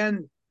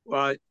then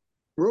uh,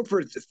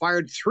 Rupert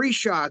fired three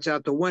shots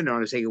out the window.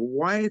 And I say,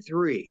 why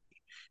three?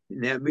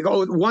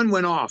 One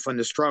went off on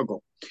the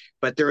struggle,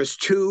 but there was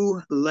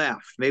two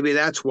left. Maybe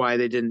that's why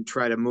they didn't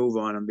try to move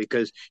on him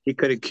because he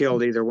could have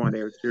killed either one.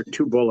 There are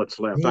two bullets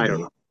left. I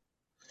don't know, Maybe.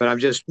 but I'm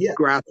just Yeah.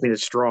 grasping at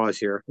straws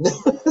here.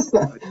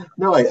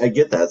 No, I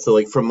get that. So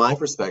like from my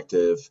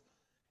perspective,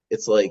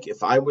 it's like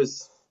if I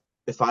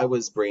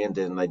was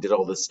Brandon and I did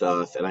all this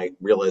stuff and I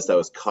realized I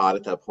was caught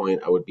at that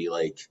point, I would be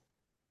like,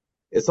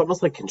 it's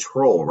almost like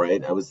control,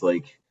 right? I was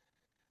like,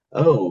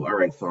 oh, all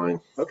right,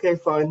 fine. Okay,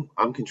 fine.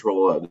 I'm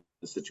control of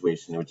the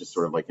situation. It was just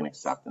sort of like an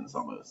acceptance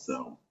almost.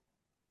 So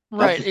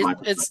that's Right. just my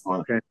It's perspective on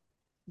it. Okay.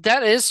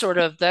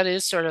 that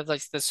is sort of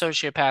like the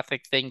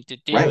sociopathic thing to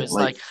do Right. is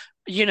Like, like,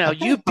 you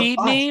okay, I'm beat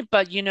fine. me,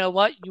 but you know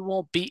what? You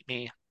won't beat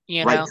me,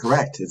 you Right, know?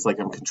 correct. It's like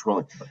I'm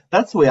controlling.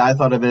 That's the way I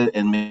thought of it,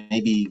 and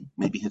maybe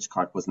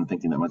Hitchcock wasn't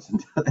thinking that much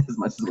as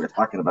much as we're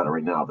talking about it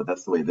right now. But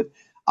that's the way that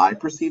I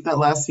perceived that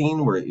last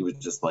scene, where it was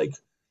just like,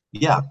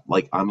 yeah,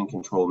 like I'm in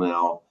control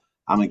now.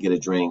 I'm gonna get a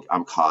drink.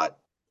 I'm caught.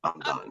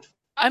 I'm I- done,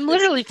 I'm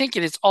literally basically.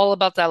 thinking it's all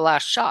about that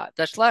last shot.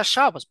 That last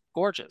shot was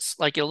gorgeous.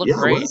 Like it looked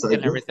Yeah, it great was. I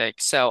and agree. everything.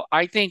 So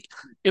I think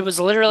it was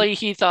literally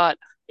he thought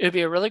it would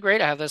be really great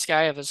to have this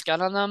guy have his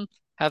gun on them,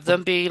 have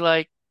them be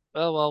like,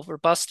 oh well, we're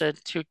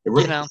busted to,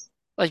 Right,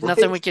 like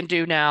nothing right. we can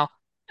do now.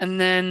 And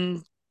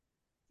then,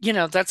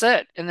 that's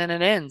it. And then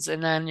it ends.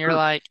 And then you're Huh.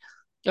 like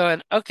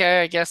going,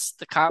 okay, I guess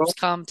the cops Well,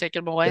 come, take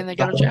him away, and they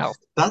go to That, jail.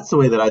 that's the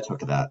way that I took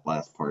that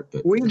last part.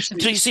 But we've seen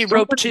Until you see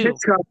Rope 2.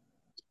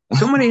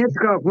 So many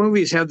Hitchcock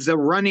movies have the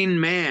running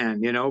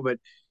man, but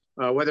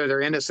whether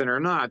they're innocent or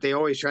not, they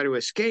always try to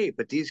escape.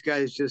 But these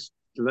guys just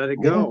let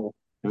it yeah, go.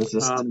 it was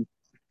just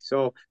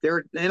So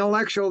they're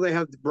intellectual, they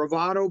have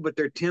bravado, but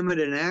they're timid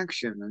in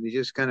action, and they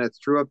just kind of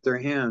threw up their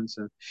hands,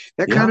 and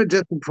that kind yeah. of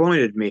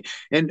disappointed me.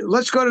 And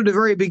let's go to the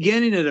very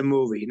beginning of the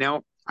movie.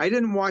 Now, I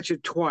didn't watch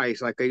it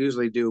twice like I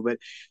usually do, but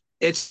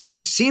it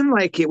seemed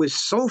like it was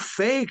so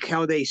fake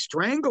how they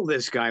strangled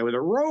this guy with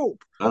a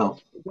rope. Oh,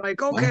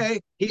 Like, well, okay,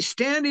 he's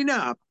standing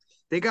up.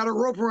 They got a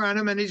rope around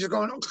him, and he's just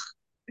going,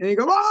 and he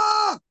goes,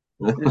 ah!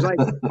 It's like,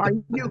 are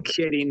you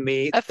kidding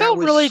me? I That felt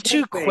was really so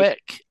too fake.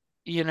 quick,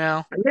 you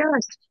know?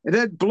 Yes, and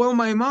that blew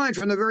my mind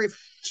from the very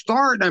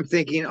start. I'm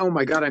thinking, oh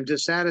my God, I'm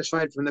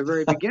dissatisfied from the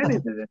very beginning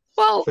of it.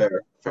 Well, fair,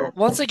 fair. So,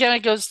 once again, it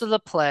goes to the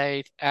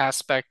play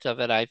aspect of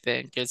it, I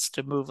think. It's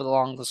to move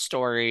along the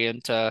story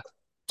and to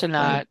Right,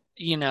 not,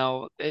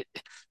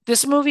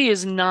 this movie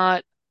is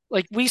not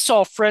like we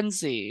saw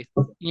Frenzy,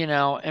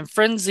 and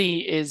Frenzy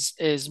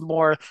is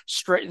more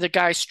straight. The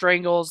guy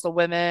strangles the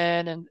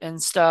women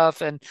and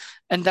stuff, and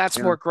that's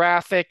yeah. more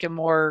graphic and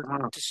more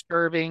Uh,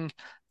 disturbing.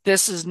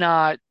 This is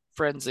not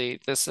Frenzy.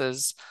 This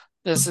is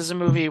a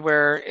movie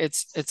where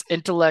it's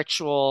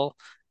intellectual,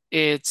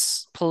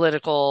 it's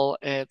political,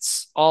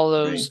 it's all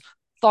right, those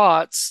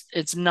thoughts.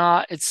 It's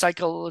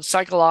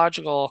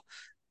psychological,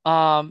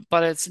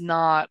 but it's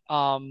not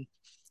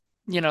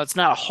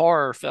a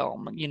horror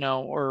film,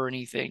 or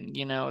anything,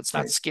 it's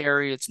not right,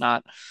 scary, it's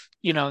not,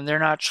 and they're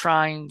not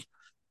trying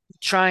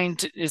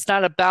to, it's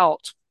not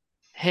about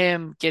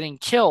him getting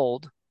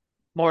killed.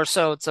 More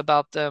so it's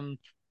about them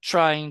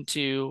trying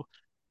to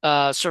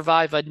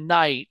survive a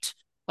night,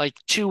 like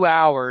 2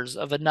 hours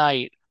of a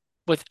night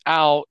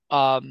without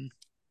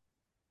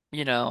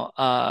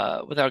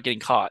without getting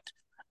caught.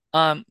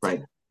 Um,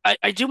 right.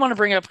 I do want to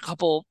bring up a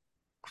couple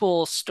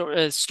cool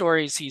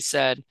stories he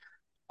said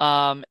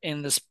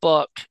in this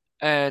book,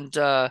 and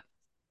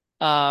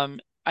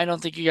I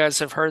don't think you guys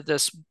have heard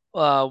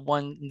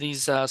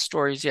these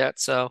stories yet.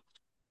 So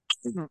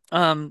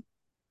um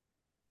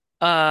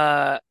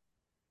uh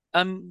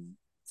um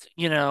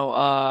you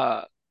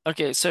know,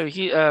 okay, so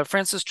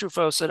Francis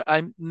Truffaut said,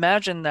 I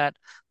imagine that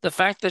the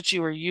fact that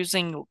you were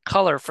using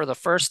color for the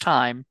first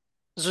time,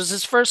 this was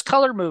his first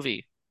color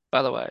movie,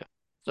 by the way.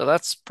 So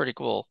that's pretty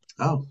cool.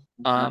 Oh,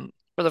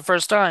 For the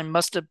first time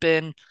must have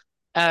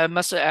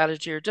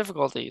added to your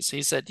difficulties.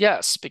 He said,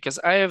 yes, because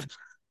I have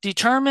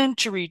determined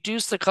to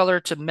reduce the color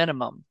to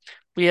minimum.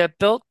 We have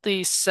built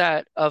the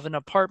set of an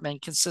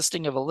apartment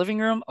consisting of a living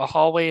room, a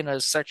hallway, and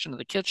a section of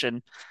the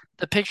kitchen.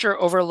 The picture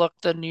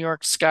overlooked the New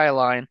York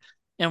skyline,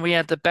 and we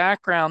had the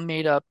background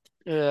made up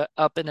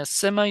in a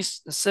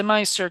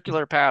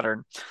semicircular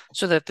pattern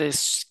so that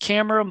this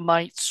camera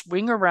might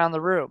swing around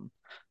the room.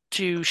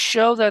 To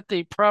show that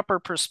the proper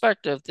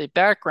perspective, the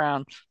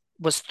background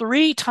was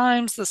 3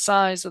 times the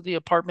size of the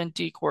apartment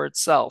decor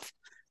itself.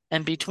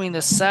 And between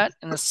the set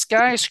and the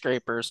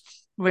skyscrapers,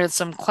 we had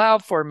some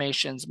cloud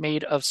formations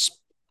made of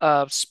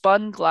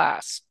spun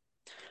glass.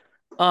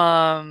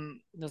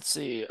 Let's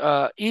see.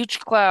 Each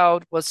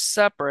cloud was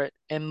separate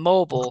and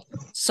mobile.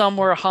 Some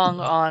were hung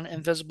on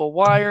invisible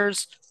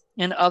wires,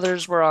 and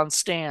others were on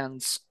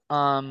stands.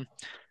 And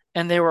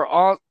they were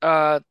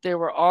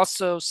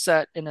also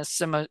set in a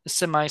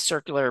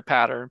semicircular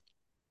pattern.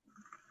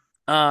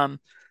 Um,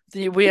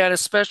 we had a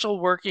special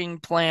working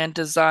plan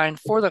designed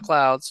for the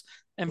clouds,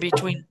 and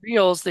between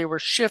reels, they were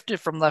shifted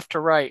from left to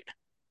right.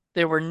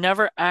 They were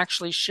never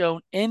actually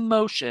shown in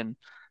motion,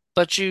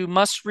 but you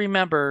must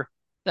remember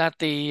that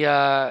the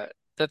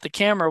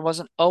camera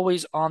wasn't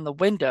always on the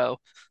window.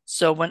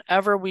 So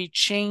whenever we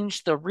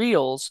changed the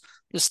reels,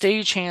 the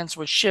stagehands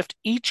would shift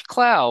each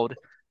cloud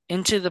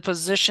into the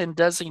position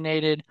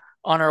designated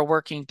on our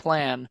working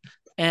plan.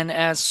 And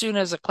as soon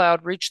as a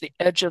cloud reached the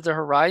edge of the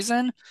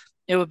horizon,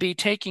 it would be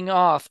taking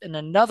off, and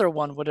another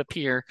one would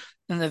appear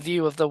in the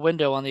view of the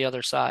window on the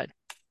other side.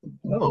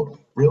 oh,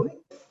 really?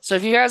 So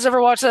if you guys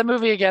ever watch that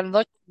movie again,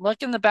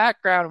 look in the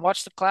background and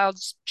watch the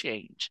clouds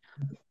change.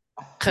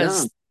 Yeah.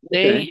 Because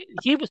Okay.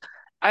 he was,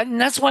 and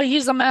that's why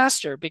he's a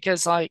master.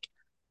 Because like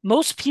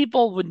most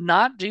people would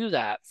not do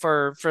that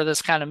for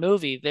this kind of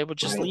movie. They would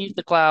just Right. leave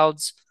the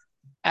clouds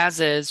as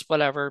is,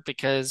 whatever.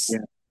 Because Yeah.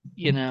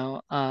 you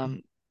know,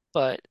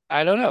 but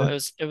I don't know.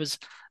 It was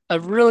a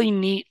really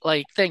neat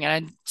like thing,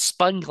 and I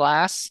spun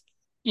glass.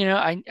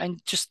 I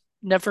just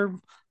never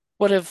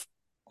would have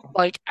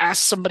like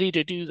ask somebody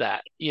to do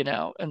that,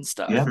 and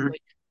stuff. Yeah. Mhm.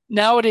 Like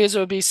nowadays it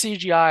would be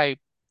CGI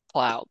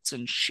clouds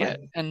and shit.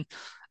 Right.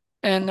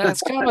 And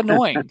that's kind of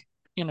annoying,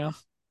 you know.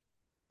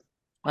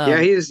 Yeah,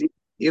 Um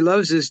he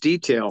loves his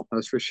detail,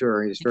 that's for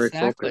sure. He's very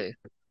focused. exactly.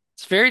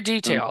 It's very Um,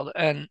 detailed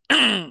and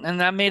and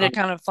that made it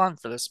um, kind of fun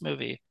for this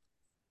movie.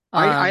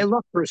 I Um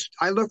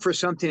look for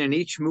something in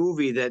each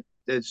movie that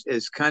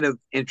is kind of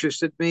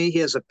interested me. He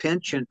has a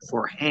penchant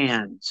for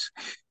hands.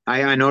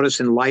 I notice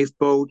in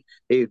Lifeboat,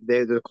 they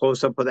the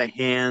close up of the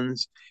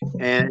hands,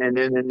 and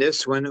then in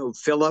this one,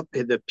 Philip,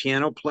 the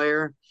piano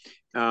player,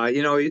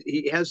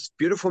 he has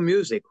beautiful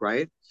music,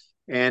 right?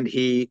 And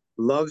he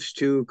loves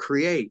to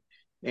create.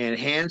 And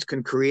hands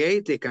can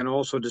create; they can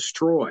also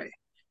destroy.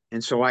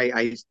 And so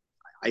I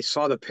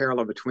saw the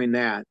parallel between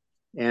that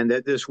and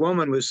that this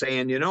woman was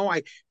saying,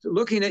 I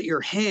looking at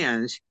your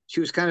hands. She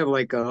was kind of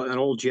like an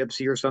old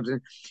gypsy or something.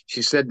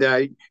 She said,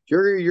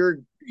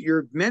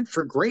 you're meant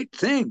for great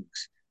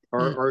things,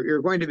 mm, or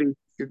you're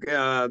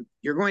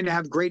going to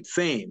have great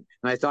fame.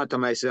 And I thought to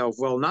myself,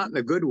 well, not in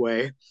a good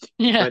way,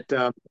 yeah.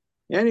 but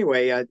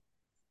anyway,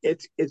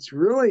 it's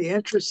really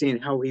interesting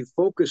how he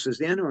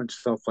focuses in on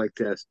stuff like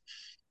this.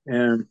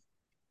 And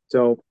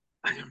so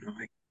I don't know.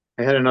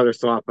 I had another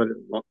thought, but it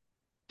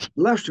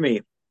left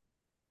me.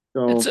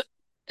 It's So,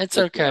 it's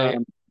but okay.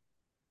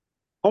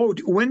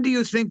 when do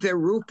you think that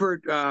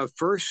Rupert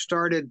first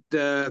started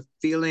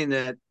feeling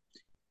that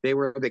they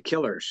were the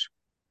killers?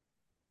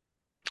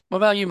 What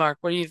about you, Mark?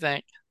 What do you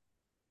think?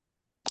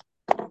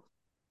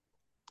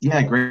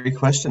 Yeah, great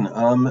question.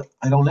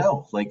 I don't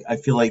know. Like, I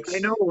feel like, I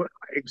know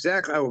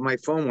exactly. Oh, my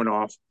phone went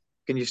off.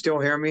 Can you still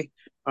hear me?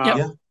 Yep. Uh,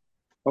 yeah,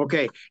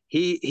 okay.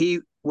 He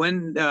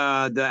when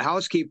the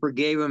housekeeper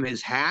gave him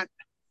his hat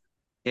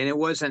and it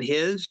wasn't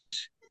his,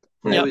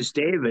 it Yep. right. was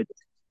David,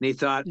 and he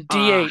thought,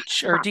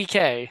 DH or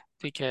DK.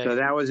 so DK.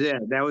 that was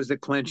it. That was the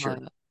clincher.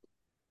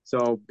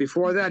 So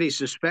before that, he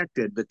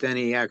suspected, but then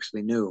he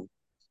actually knew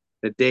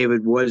that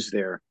David was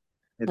there,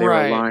 that they were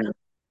Right. lying.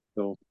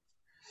 So,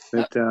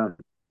 Uh, but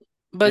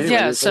but anyway,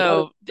 yeah, there's a lot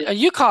of so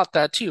you caught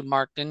that too,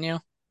 Mark, didn't you?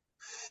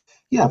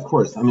 Yeah, of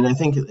course. I mean, I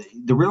think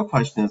the real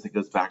question is it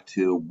goes back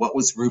to what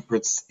was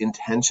Rupert's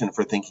intention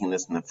for thinking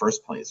this in the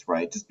first place,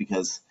 right? Just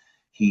because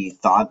he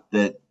thought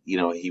that,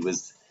 he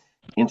was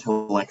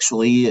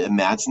intellectually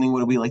imagining what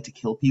it would be like to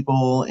kill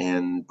people,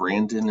 and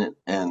Brandon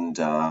and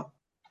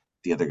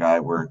the other guy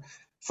were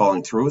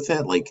following through with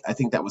it. Like, I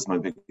think that was my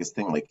biggest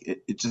thing. Like,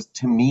 it just,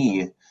 to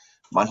me,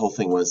 my whole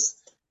thing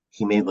was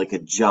he made like a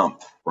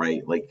jump,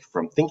 right? Like,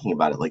 from thinking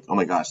about it, like, oh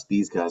my gosh,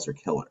 these guys are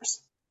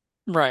killers.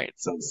 Right.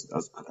 So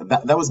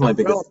that was my well,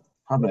 biggest,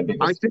 probably my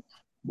I biggest think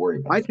worry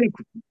about I it. think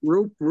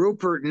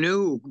Rupert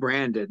knew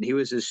Brandon. He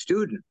was his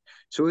student,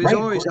 so he's Right,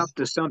 of always up course.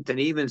 to something.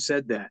 He even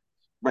said that.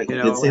 Right, you he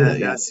did know, say that. and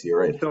Yes, you're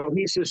right. so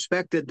he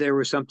suspected there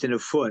was something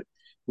afoot.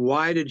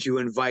 Why did you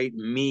invite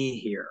me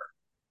here?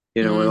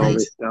 You know, with all Hmm. Right.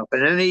 this stuff.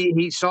 And then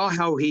he saw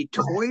how he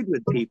toyed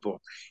with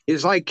people.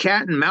 It's like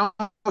cat and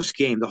mouse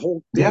game, the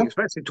whole thing, Yeah.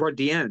 especially toward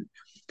the end.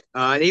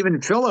 And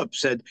even Philip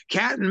said,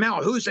 "Cat and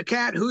mouse. Who's the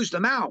cat? Who's the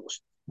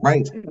mouse?"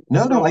 Right.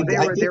 No, no, So I they think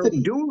were that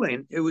he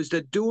dueling. It was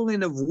the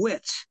dueling of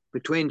wits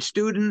between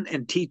student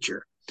and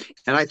teacher,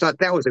 and I thought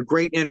that was a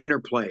great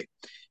interplay.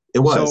 it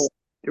So was.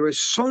 there was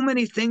so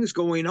many things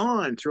going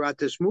on throughout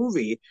this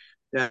movie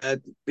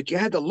that, but you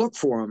had to look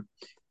for them,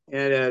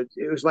 and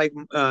it was like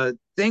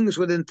things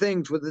within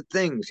things.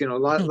 You know,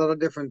 lot of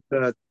different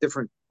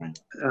Right.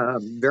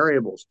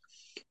 variables.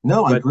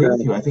 No, I But agree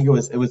with you. I think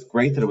it was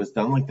great that it was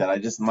done like that. I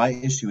just my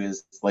issue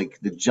is like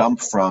the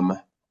jump from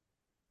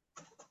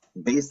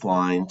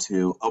baseline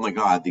to oh my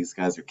God, these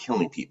guys are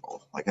killing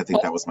people. Like I think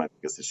Well, that was my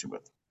biggest issue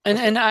with and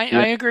it.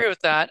 I agree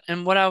with that.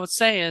 And what I would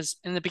say is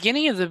in the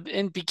beginning of the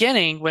in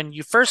beginning when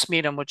you first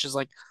meet him, which is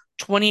like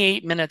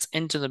 28 minutes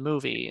into the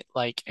movie,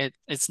 like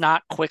it's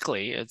not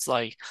quickly. It's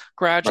like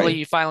gradually Right.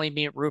 you finally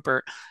meet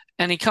Rupert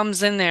and he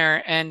comes in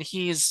there and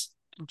he's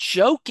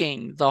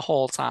joking the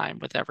whole time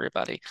with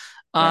everybody.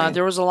 Right.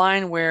 There was a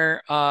line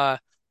where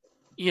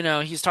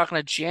he's talking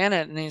to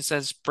Janet and he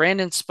says,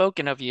 "Brandon's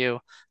spoken of you."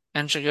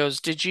 And she goes,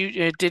 did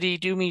he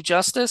do me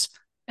justice?"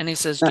 And he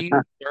says, "Do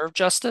you deserve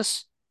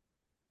justice?"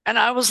 And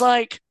I was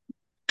like,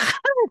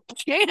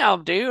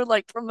 damn, dude,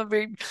 like from the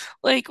very,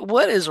 like,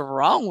 what is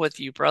wrong with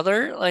you,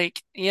 brother?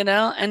 Like,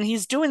 and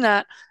he's doing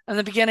that in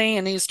the beginning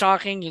and he's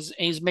talking,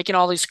 he's making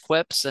all these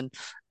quips and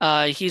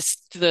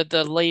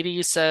the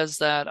lady says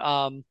that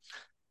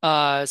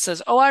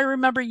says, "Oh, I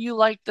remember you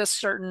like this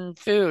certain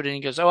food." And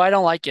he goes, "Oh, I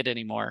don't like it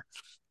anymore."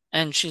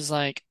 And she's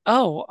like,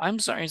 "Oh, I'm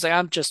sorry." He's like,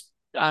 I'm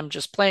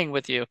just playing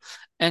with you."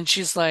 And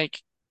she's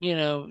like,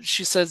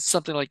 she says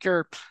something like,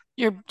 "You're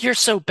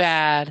so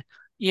bad,"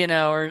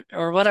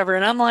 or whatever.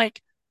 And I'm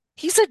like,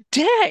 he's a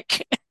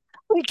dick.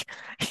 Like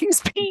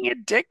he's being a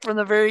dick from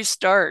the very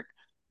start.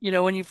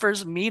 When you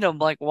first meet him,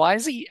 like, why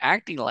is he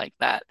acting like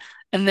that?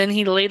 And then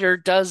he later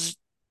does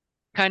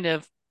kind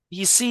of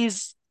he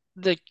sees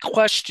the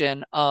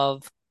question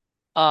of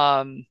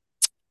um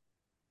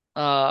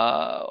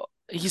uh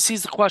he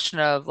sees the question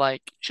of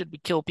like, should we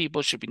kill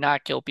people, should we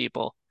not kill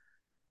people?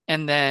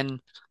 And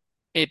then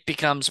it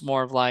becomes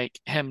more of like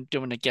him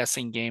doing a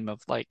guessing game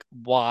of like,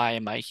 why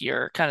am I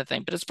here kind of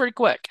thing, but it's pretty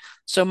quick.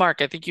 So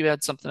Mark, I think you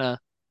had something to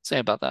say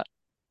about that.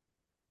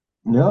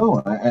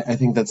 No, I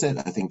think that's it.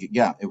 I think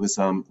yeah, it was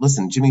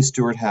listen, Jimmy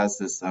Stewart has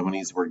this when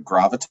he's word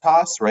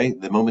gravitas, right?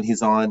 The moment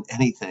he's on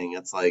anything,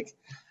 it's like,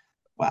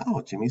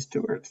 wow, Jimmy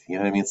Stewart. You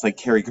know what I mean? It's like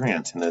Cary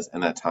Grant in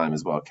that time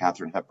as well,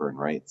 Katharine Hepburn,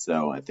 right?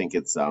 So I think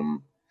it's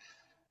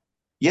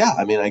yeah,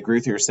 I mean I agree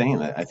with you saying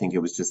that. I think it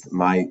was just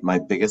my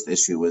biggest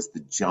issue was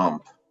the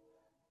jump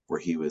where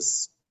he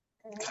was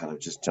kind of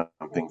just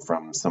jumping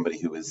from somebody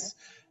who was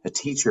a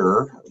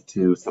teacher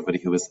to somebody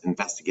who was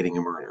investigating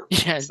a murder.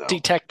 Yeah, So,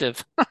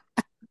 detective.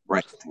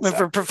 right, Went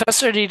from exactly.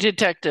 professor to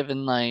detective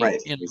in like,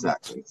 Right,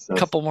 exactly. So,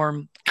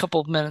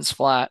 couple minutes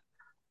flat.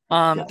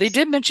 They yes,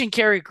 did mention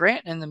Cary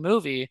Grant in the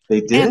movie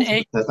they and did,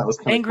 which I thought was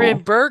kind of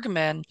cool. Ingrid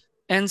Bergman,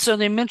 and so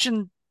they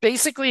mentioned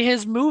basically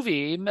his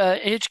movie,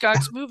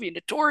 Hitchcock's movie,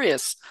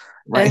 Notorious,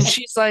 and Right.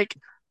 she's like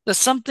the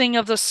something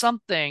of the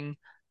something,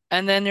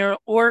 and then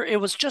or it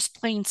was just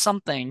plain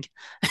something,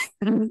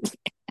 and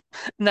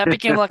that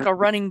became like a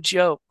running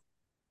joke,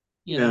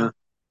 you yeah, know,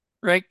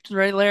 right,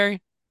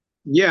 Larry?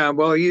 yeah.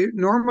 Well, you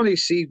normally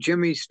see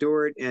Jimmy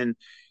Stewart in,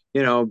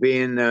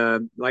 being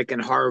like in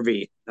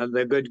Harvey,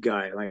 the good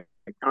guy, like,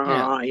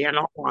 Yeah.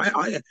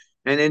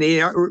 and then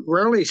you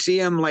rarely see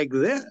him like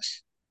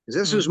this.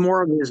 This Mm. is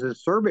more of his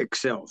acerbic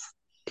self.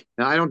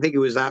 Now, I don't think he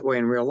was that way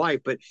in real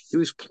life, but he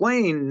was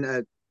playing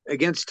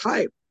against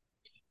type.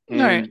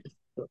 All right. And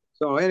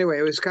so, anyway,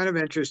 it was kind of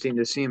interesting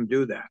to see him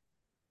do that.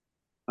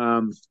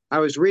 I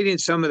was reading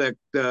some of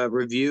the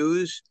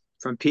reviews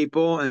from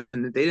people, and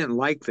they didn't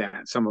like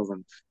that. Some of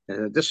them,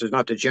 this is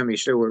not the Jimmy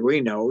Stewart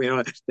we know.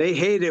 They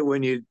hate it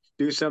when you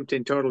do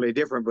something totally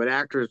different. But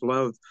actors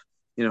love,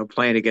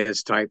 playing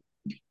against type.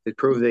 They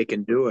prove they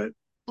can do it.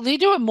 Well, they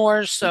do it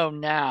more so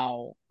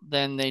now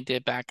than they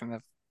did back in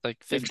the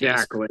like 50s.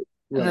 Exactly.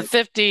 In the Right.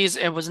 50s,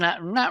 it was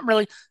not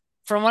really,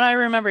 from what I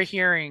remember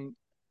hearing,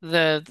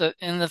 the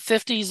in the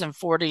 50s and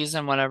 40s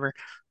and whatever,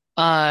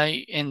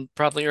 and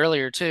probably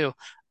earlier too,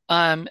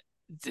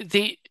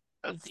 the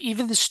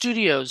even the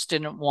studios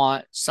didn't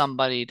want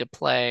somebody to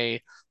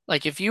play,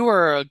 like if you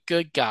were a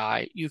good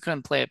guy, you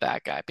couldn't play a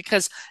bad guy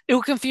because it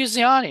would confuse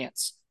the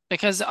audience.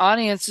 Because the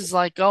audience is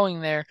like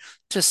going there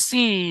to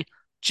see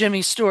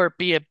Jimmy Stewart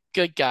be a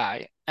good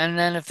guy. And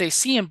then if they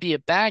see him be a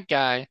bad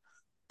guy,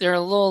 they're a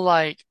little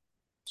like,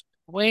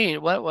 wait,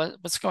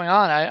 what's going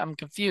on? I'm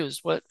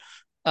confused.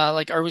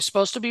 Like, are we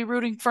supposed to be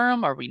rooting for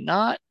him? Are we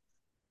not?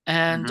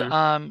 And Hmm.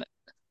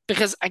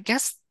 because I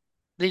guess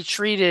they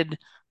treated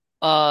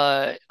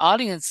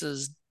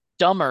audiences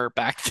dumber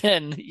back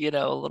then,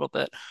 a little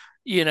bit,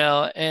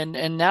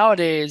 and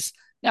nowadays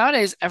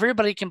Nowadays,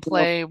 everybody can Well,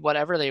 play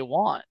whatever they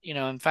want.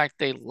 In fact,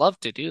 they love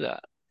to do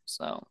that.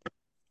 So,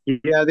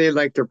 yeah, they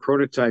like their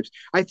prototypes.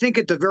 I think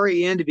at the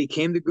very end, he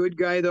became the good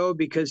guy, though,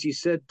 because he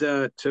said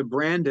to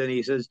Brandon,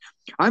 he says,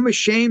 I'm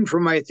ashamed for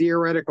my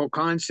theoretical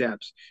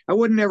concepts. I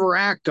would never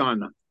act on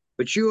them,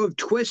 but you have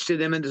twisted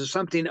them into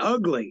something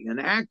ugly and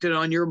acted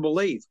on your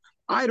belief.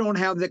 I don't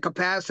have the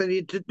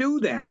capacity to do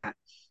that.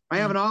 I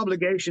have mm, an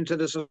obligation to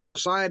the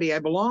society I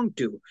belong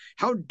to.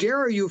 How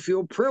dare you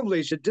feel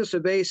privileged to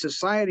disobey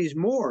society's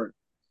more?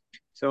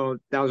 So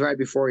that was right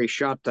before he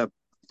shot the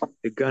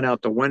gun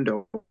out the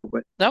window.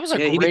 But that was a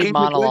yeah, he great became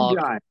the good monologue.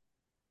 guy.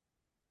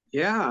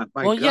 Yeah,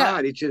 my Well, yeah,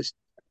 God, he just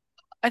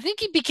I think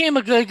he became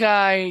a good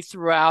guy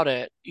throughout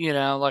it.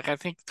 Like I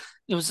think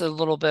it was a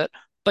little bit,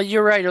 but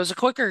you're right. It was a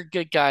quicker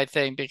good guy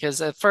thing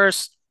because at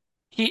first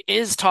he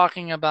is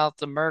talking about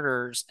the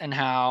murders and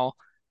how,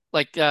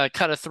 like,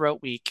 cut a throat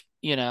week,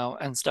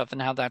 and stuff,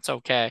 and how that's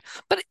okay.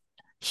 But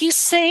he's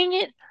saying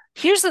it.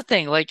 Here's the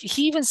thing, like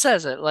he even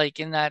says it, like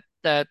in that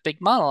big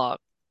monologue.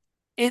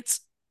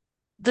 It's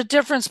the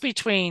difference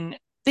between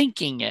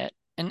thinking it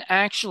and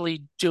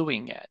actually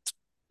doing it.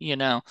 You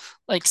know,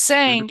 like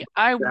saying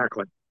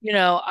exactly.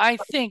 I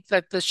think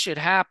that this should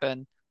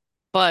happen,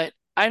 but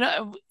I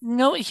don't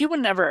no, he would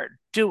never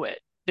do it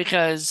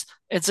because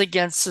it's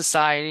against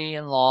society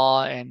and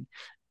law and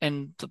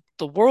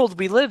the world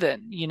we live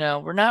in.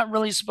 We're not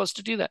really supposed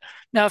to do that.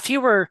 Now, if he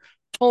were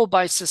told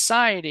by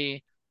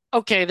society,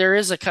 okay, there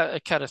is a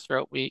cut of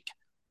throat week,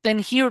 then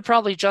he would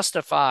probably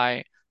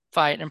justify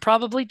fight and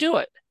probably do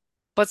it.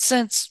 But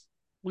since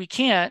we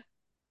can't,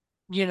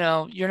 you're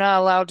not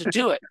allowed to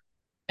do it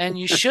and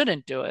you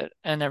shouldn't do it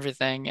and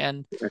everything.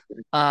 And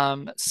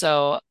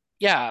so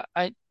yeah,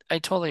 I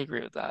totally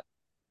agree with that.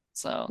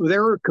 So They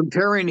were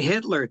comparing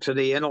Hitler to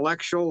the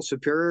intellectual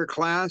superior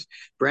class.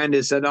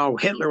 Brandon said, "Oh,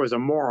 Hitler was a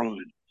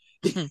moron."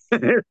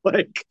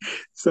 Like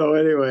so.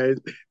 Anyways,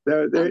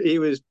 he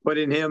was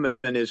putting him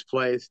in his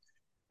place,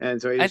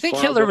 and so he I was think far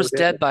Hitler above was Hitler.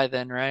 dead by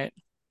then, right?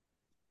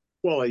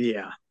 Well,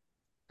 yeah,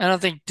 I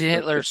don't think but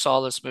Hitler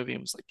saw this movie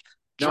and was like,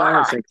 no, I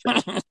don't "Grr." think so.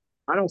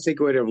 I don't think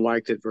he would have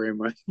liked it very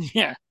much,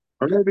 Yeah,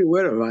 or maybe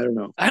would have. I don't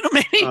know. I don't.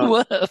 Maybe he Uh,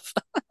 would have.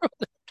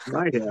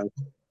 might have,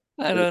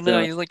 I don't but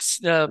know. He like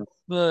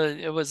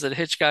it was a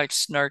Hitchcock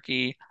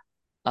snarky,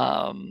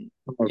 um,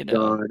 oh you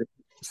know, God,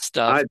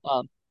 stuff.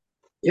 I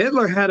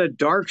Hitler had a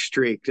dark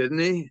streak, didn't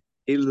he?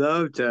 He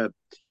loved to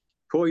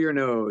pull your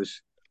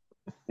nose.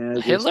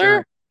 And just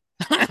Hitler?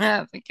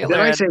 I think did Hitler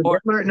I had say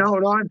more. Hitler? No,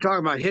 no, I'm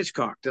talking about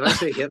Hitchcock. Did I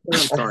say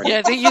Hitler? I'm sorry. Yeah,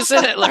 I think you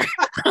said Hitler.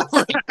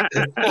 Like,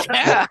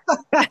 yeah,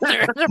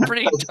 there's a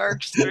pretty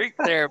dark streak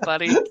there,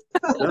 buddy.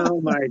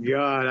 Oh my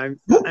God,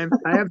 I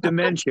have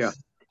dementia.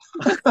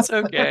 It's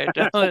okay.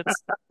 No,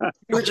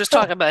 you were just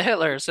talking about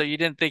Hitler, so you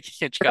didn't think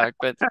Hitchcock,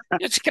 but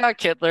Hitchcock,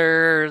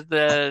 Hitler,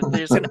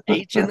 there's an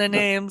H in the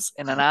names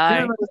and an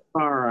Yeah, I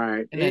all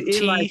right. and a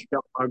He likes T,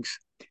 dogs.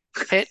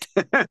 hit,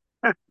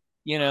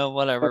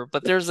 whatever.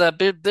 But there's a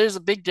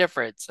big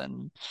difference,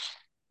 and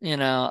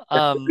Yeah,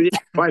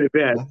 quite a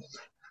bit.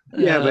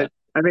 Yeah, uh, but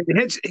I mean,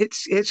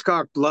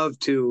 Hitchcock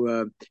loved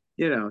to,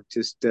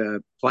 just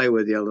play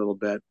with you a little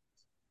bit,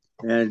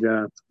 and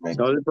Right.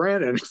 so did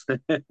Brandon.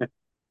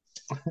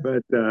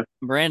 But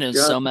Brandon's just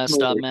so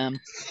messed up, movie. man.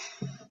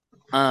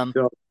 Um,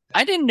 So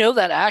I didn't know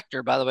that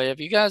actor, by the way. Have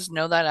you guys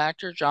know that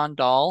actor, John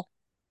Dahl?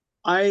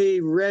 I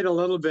read a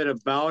little bit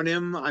about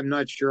him. I'm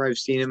not sure I've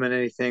seen him in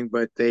anything,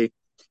 but they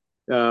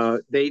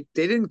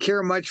didn't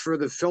care much for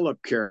the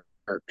Philip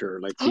character.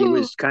 Like he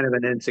was kind of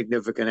an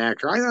insignificant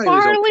actor. I thought he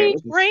was okay. Farley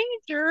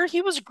Granger.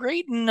 He was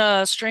great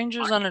in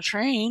Strangers on a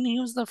Train. He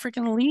was the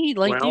freaking lead.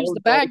 Like he was Well,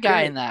 the bad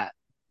guy okay. in that,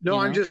 No, you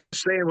I'm know? just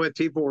saying what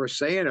people were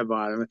saying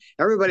about him.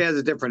 Everybody has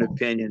a different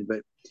opinion,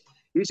 but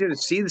you should have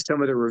seen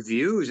some of the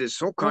reviews. It's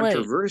so Oh wait.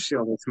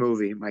 controversial, this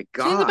movie. My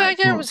Was he the bad God.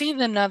 guy or was he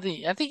the not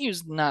the I think he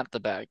was not the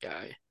bad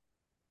guy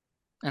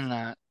in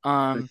that.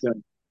 But,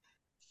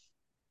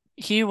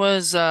 He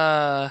was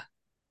no,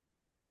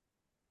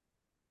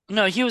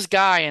 he was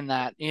Guy in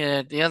that.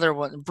 Yeah, the other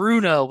one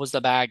Bruno was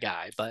the bad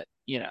guy, but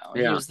he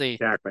yeah, was the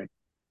exactly.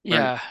 Right.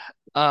 yeah.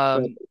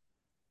 But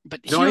But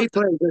no, he he was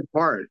played a good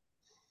part.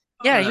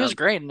 yeah, he was Um,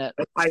 great in it.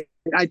 I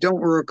I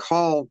don't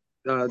recall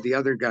the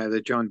other guy,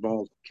 the John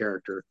Ball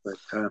character, but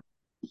Yeah.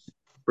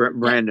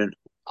 Brandon.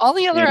 All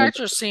the other And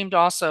actors seemed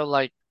also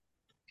like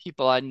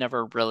people I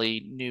never really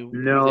knew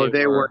who no, they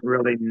they weren't were.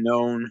 really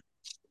known.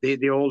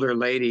 The older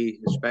lady,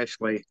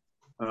 especially.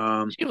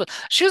 Um,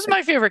 She was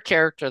my favorite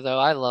character though.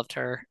 I loved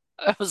her.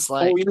 I was oh,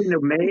 like, you mean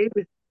the maid,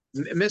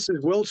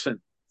 Mrs.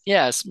 Wilson?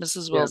 yes,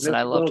 Mrs. Yeah, Wilson. Mrs.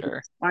 I loved Wilson.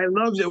 her. I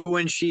loved it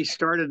when she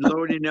started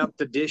loading up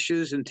the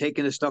dishes and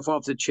taking the stuff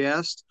off the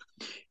chest,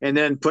 and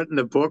then putting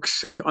the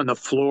books on the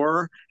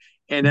floor,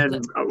 and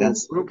then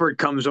Yes. Rupert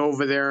comes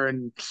over there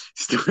and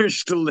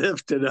starts to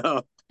lift it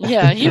up.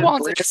 Yeah, he And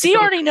wants it Brandon because he goes,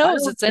 already I knows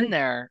don't it's in think.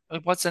 there.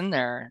 Like, what's in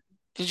there?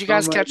 Did you Oh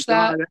guys my catch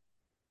that? God,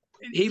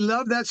 he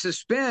loved that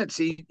suspense.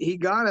 He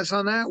got us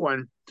on that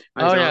one.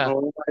 I Oh thought, yeah.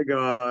 oh my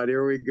God,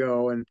 here we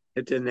go, and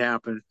it didn't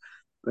happen.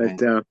 But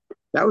Right.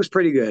 that was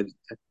pretty good.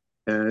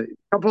 A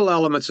couple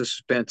elements of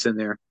suspense in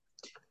there.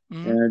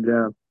 Hmm.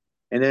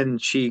 And then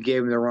she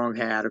gave him the wrong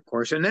hat, of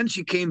course. And then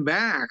she came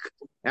back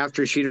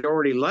after she'd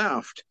already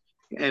left,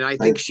 and I Right.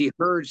 think she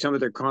heard some of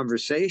their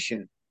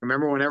conversation.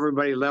 Remember when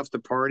everybody left the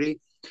party,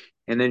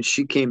 and then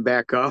she came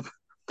back up,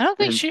 I don't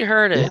think and she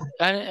heard Yeah. it.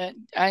 I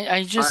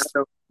I just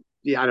don't,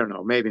 yeah, I don't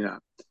know, maybe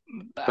not,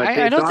 but I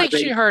they don't thought think they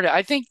she heard it.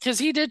 I think because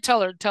he did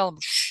tell him,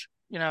 shh,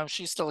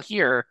 she's still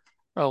here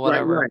or right,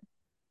 whatever. right,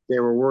 they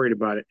were worried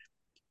about it.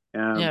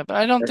 Yeah, Um, but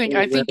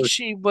I think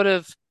she would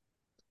have.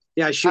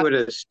 yeah, she would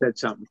have said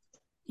something.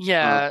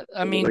 Yeah,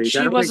 I mean, I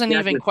she don't think wasn't she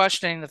had even the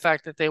questioning the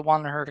fact that they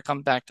wanted her to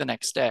come back the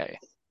next day.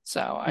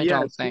 So I yeah,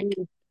 don't she think.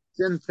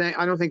 didn't think.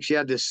 I don't think she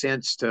had the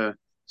sense to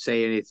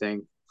say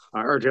anything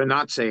or to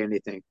not say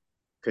anything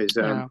because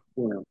Yeah.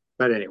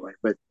 But anyway,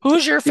 but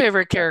Who's your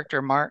favorite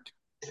character, Mark?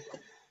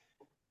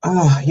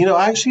 I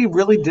actually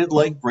really did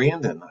like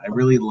Brandon.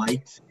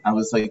 I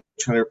was like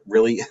trying to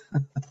really,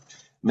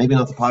 maybe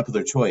not the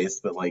popular choice,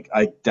 but like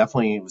I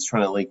definitely was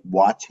trying to like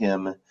watch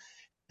him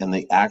and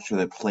the actor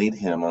that played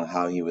him on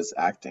how he was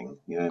acting.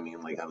 You know what I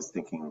mean? Like I was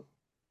thinking,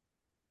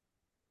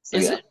 so Is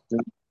yeah. it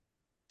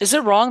is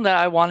it wrong that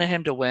I wanted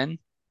him to win?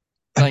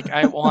 Like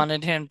I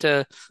wanted him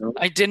to.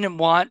 I didn't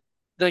want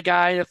the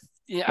guy to.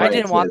 Yeah, I Right,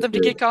 didn't want them to to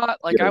get caught.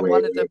 Like get I away wanted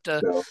with them it.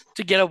 So,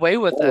 to get away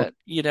with oh, it.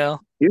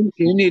 you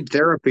need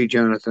therapy,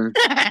 Jonathan.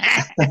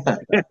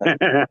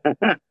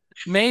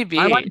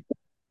 I like Maybe.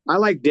 I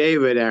like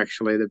David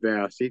actually the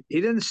best. He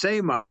didn't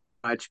say much,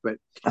 but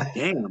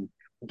damn,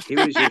 he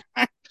was just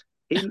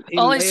he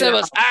All he laid said out.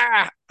 was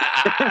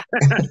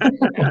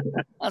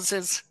Yeah,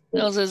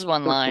 that was his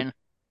one line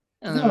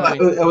in the no,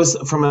 movie. I was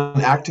from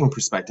an acting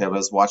perspective. I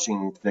was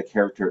watching the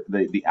character,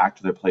 the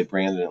actor that played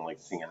Brandon, and like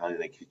seeing how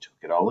like he took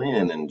it all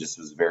in, and just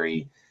was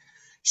very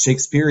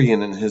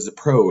Shakespearean in his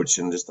approach,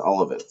 and just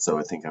all of it. So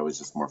I think I was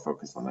just more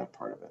focused on that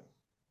part of it.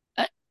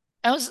 I,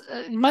 I was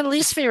my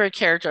least favorite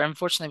character,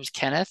 unfortunately, was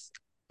Kenneth.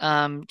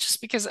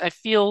 Just because I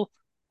feel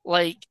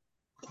like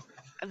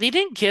they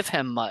didn't give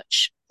him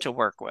much to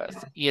work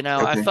with. I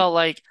Okay, felt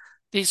like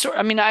these sort.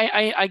 I mean,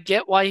 I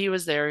get why he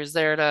was there. He's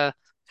there to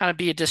kind of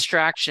be a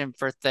distraction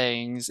for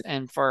things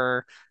and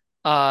for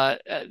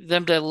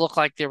them to look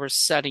like they were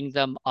setting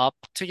them up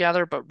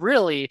together. But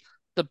really,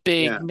 the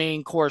big Yeah,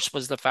 main course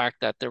was the fact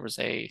that there was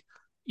the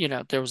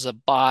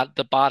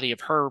body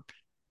of her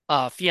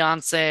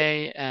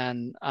fiance,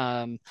 and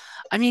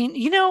I mean,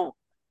 even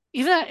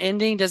that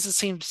ending doesn't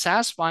seem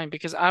satisfying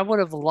because I would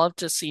have loved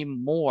to see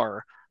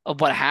more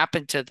of what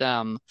happened to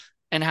them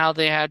and how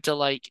they had to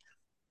like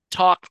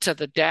talk to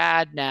the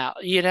dad now,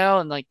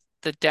 and like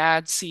the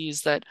dad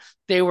sees that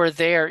they were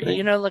there,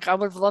 right. like I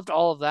would have loved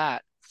all of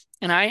that.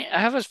 And I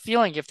have a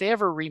feeling if they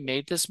ever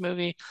remade this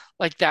movie,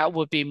 like that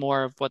would be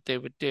more of what they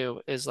would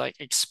do is like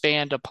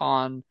expand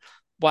upon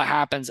what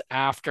happens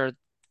after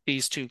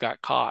these two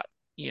got caught,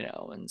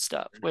 and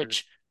stuff,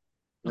 which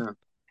yeah.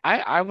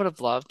 I would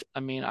have loved. I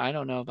mean, I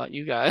don't know about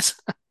you guys.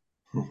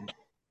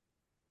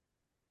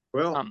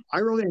 Well, Um, I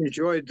really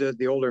enjoyed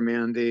the older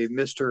man, the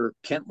Mr.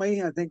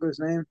 Kentley, I think was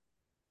his name.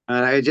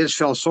 And I just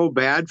felt so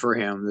bad for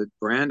him that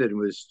Brandon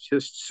was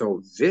just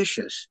so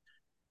vicious.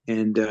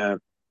 And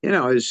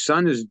his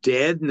son is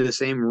dead in the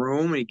same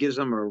room. And he gives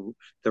him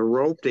the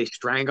rope they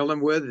strangled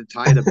him with to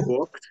tie the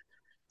book.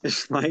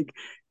 It's like,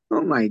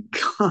 oh my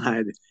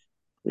God.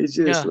 It's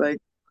just yeah. like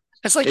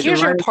It's like it here's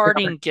your reminded,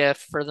 parting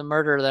gift for the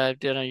murder that I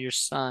did on your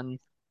son,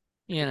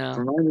 you it know.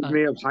 reminded Uh,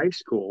 me of high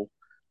school.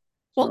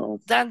 well, So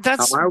that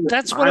how that's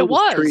that's what I it was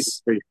treated.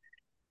 was.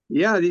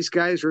 Yeah, these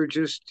guys were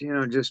just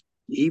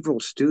evil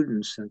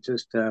students and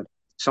just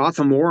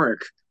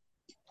sophomoric.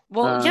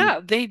 Well, Um, yeah,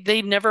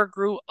 they never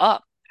grew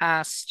up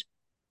past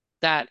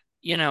that,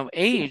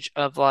 age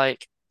of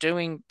like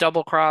doing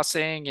double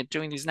crossing and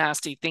doing these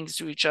nasty things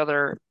to each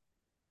other,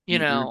 you mhm,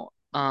 know.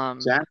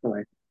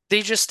 exactly.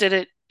 They just did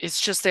it.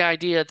 It's just the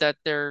idea that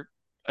they're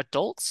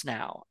adults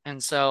now,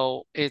 and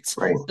so it's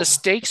Right, the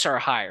stakes are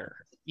higher,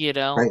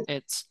 right.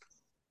 It's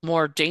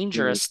more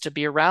Yeah, dangerous to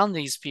be around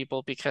these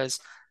people because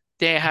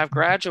they have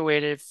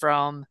graduated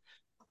from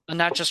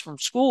not just from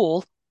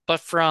school, but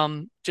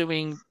from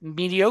doing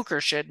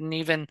mediocre shit. And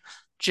even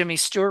Jimmy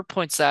Stewart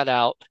points that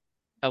out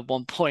at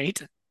one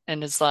point,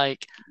 and it's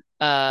like,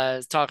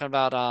 talking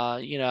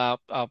about, you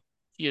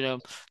know,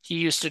 he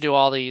used to do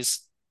all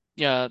these,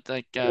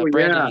 like oh Brandon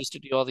yeah, used to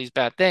do all these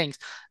bad things,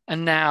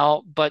 and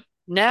but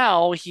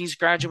now he's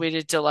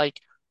graduated to like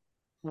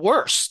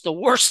worse, the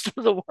worst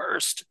of the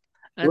worst,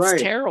 and it's right.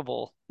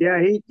 terrible. Yeah,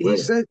 he Right.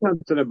 said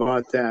something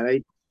about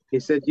that. He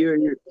said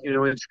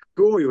in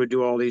school you would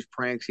do all these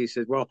pranks. He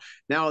said, well,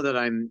 now that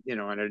I'm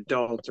an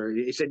adult, or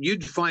he said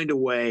you'd find a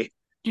way,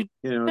 You,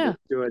 to yeah,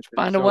 do it. And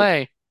find a so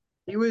way.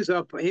 he was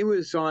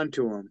on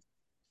to him.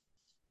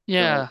 So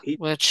Yeah, he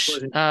which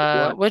wasn't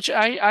sure what.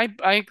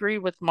 I agree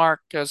with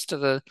Mark as to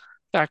the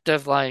fact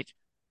of like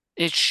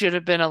it should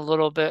have been a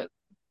little bit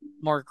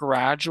more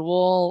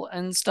gradual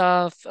and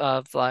stuff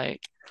of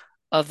like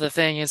of the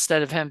thing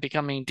instead of him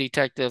becoming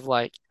detective.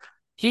 Like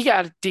he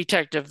got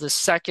detective the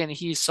second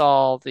he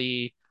saw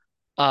the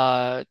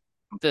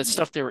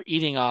stuff they were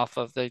eating off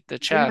of the Yeah,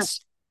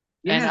 chest.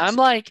 And I'm yes,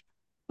 like,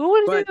 Who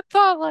would have But even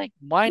thought, like,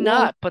 why well,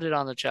 not put it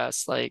on the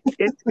chest? Like,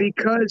 it's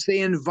because they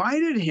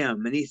invited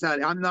him, and he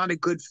thought I'm not a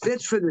good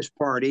fit for this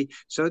party.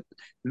 So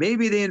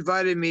maybe they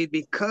invited me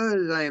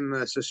because I'm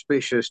a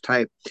suspicious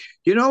type.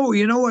 You know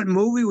what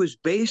movie was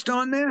based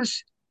on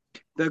this?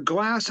 The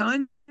Glass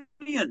Onion.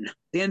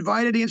 They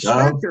invited the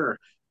Um, inspector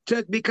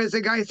because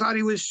the guy thought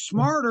he was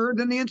smarter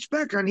than the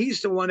inspector, and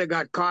he's the one that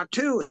got caught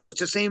too.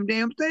 It's the same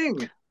damn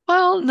thing.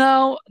 well,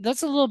 no,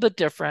 that's a little bit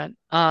different.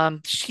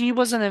 She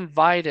wasn't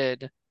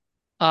invited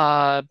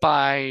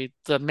by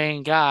the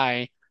main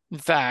guy. In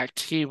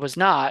fact, he was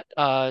not.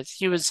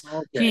 He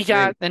Okay,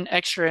 maybe got an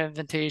extra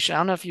invitation. I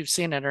don't know if you've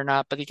seen it or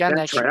not, but he got an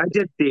that's extra, right. I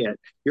did see it.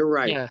 You're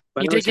right, yeah,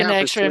 but he I did was get an half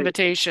extra asleep.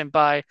 invitation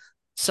by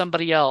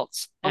somebody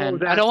else. Oh,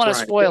 And I don't that's want to right.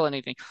 spoil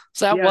anything.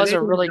 So that Yeah, was they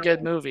a didn't really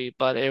good know. movie,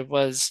 but it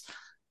was,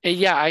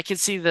 yeah, I could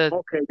see the,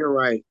 Okay, you're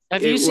right.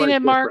 have you It seen was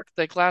it, Mark? different.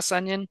 The Glass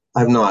Onion?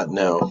 I've not.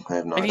 No, I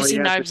have Have you not. Oh,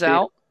 seen you have to Knives see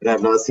it. Out? And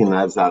I've not seen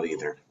Knives Out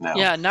either. No.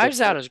 Yeah,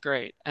 Knives Out is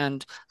great.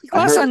 And the I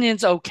Glass heard.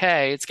 Onion's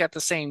okay. It's got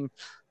the same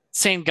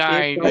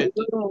It's guy a that,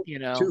 little you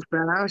know. too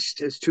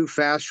fast. It's too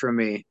fast for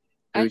me.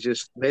 It I, was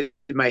just made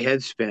my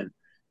head spin.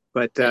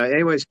 But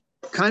anyways,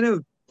 kind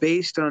of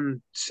based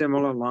on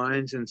similar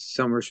lines in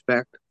some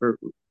respect for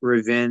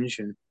revenge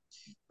and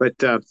but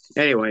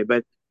anyway,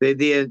 but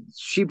the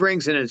she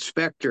brings an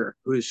inspector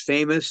who's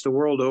famous the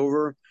world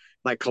over,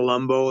 like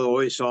Columbo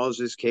always solves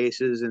his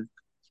cases,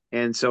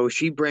 and so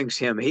she brings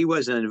him. He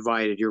wasn't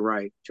invited. You're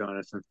right,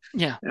 Jonathan,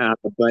 yeah,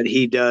 but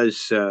he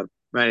does.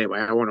 Anyway,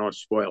 I won't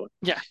spoil it.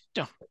 yeah.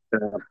 Don't,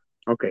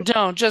 Okay,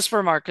 don't just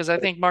for Mark, because I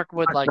think Mark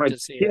would not like quite. to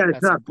see it Yeah,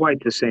 it's at some not point. quite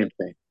the same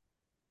thing.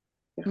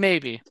 Yeah.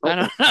 Maybe. I Okay.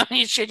 don't know.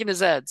 He's shaking his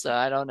head, so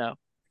I don't know.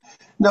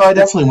 No, I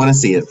definitely want to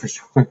see it for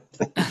sure.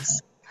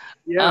 Thanks.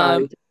 Yeah, I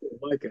Um,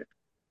 like it.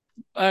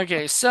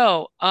 okay,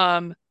 so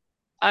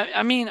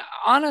I mean,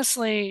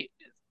 honestly,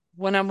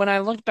 when I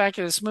look back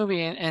at this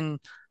movie and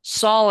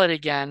saw it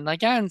again,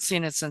 like I hadn't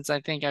seen it since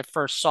I think I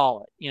first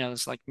saw it. You know,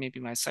 it's like maybe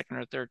my second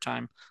or third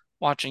time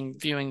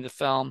viewing the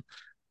film.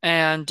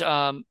 And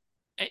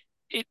it,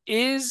 it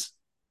is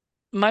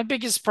my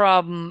biggest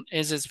problem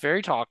is it's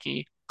very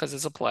talky because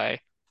it's a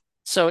play.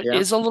 So it Yeah.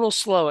 is a little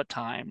slow at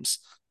times.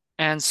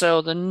 And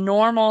so the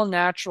normal,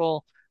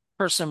 natural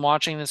person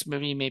watching this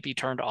movie may be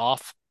turned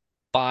off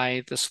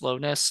by the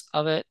slowness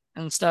of it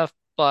and stuff.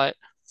 But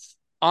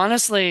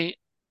honestly,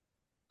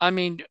 I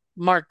mean,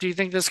 Mark, do you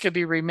think this could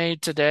be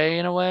remade today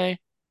in a way?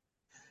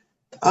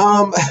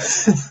 Um,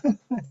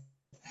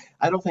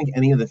 I don't think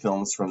any of the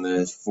films from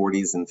the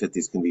 40s and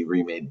 50s can be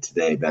remade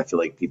today, but I feel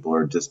like people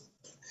are just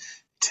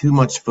too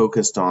much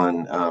focused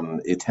on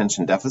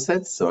attention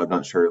deficits. So I'm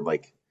not sure.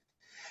 Like,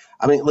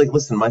 I mean, like,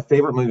 listen, my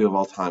favorite movie of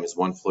all time is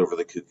One Flew Over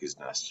the Cuckoo's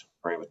Nest,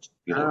 right? Which,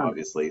 Ah,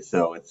 obviously.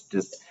 So it's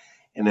just,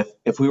 and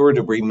if we were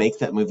to remake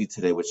that movie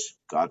today, which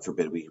God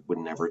forbid we would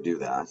never do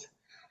that,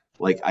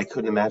 like I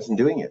couldn't imagine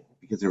doing it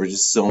because there was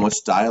just so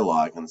much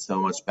dialogue and so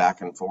much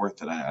back and forth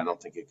that I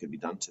don't think it could be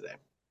done today.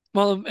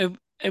 Well,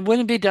 it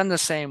wouldn't be done the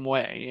same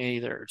way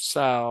either.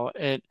 So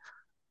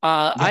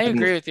Yeah, I I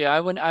mean, agree with you. I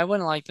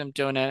wouldn't like them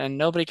doing it, and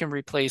nobody can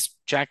replace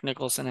Jack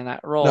Nicholson in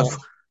that no, role.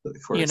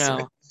 of You course,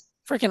 right? know,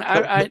 freaking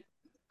But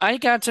I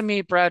got to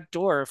meet Brad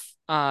Dourif,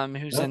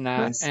 who's oh, in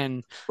that, nice.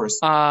 and Of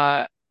course,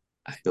 uh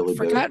I Billy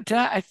Billy. forgot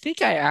I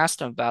think I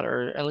asked him about it,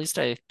 or at least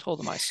I told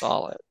him I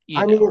saw it,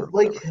 I mean, or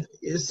like, whatever.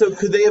 so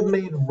could they have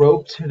made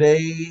Rope today?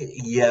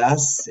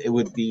 Yes, it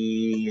would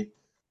be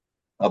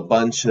a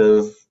bunch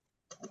of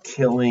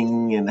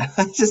killing, and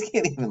I just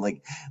can't even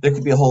like. There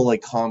could be a whole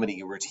like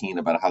comedy routine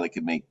about how they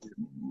could make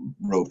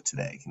Rope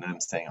today. You know what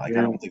I'm saying? Like,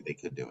 I yeah. don't think they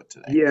could do it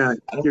today. Yeah,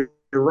 I don't. you're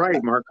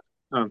right, Mark.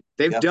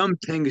 They've Yeah, dumbed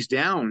things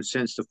down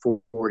since the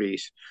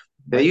 40s.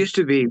 They right, used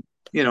to be,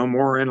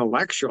 more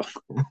intellectual.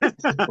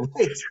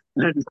 right,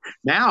 And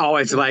now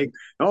it's like,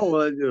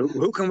 oh,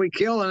 who can we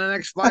kill in the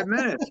next 5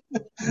 minutes?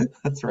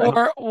 that's right,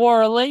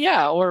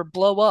 Yeah, or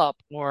blow up,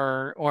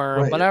 or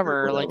right, or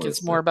whatever. Like whatever.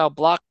 it's It's more like, about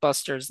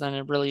blockbusters than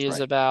it really that's is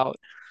right. about,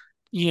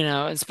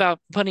 it's about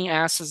putting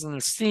asses in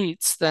the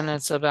seats than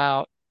it's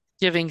about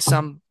giving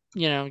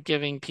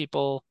giving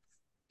people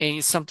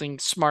a something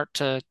smart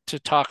to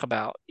talk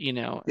about,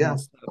 Yeah, and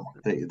stuff.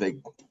 they.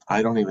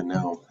 I don't even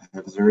know.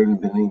 Has there even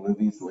been any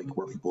movies like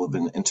where people have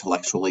been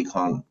intellectually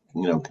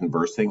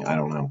conversing? I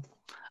don't know.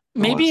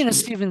 I want Maybe to in a see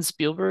it. Steven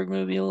Spielberg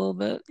movie a little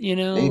bit,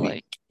 Maybe.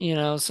 like,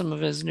 some of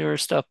his newer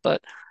stuff,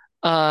 but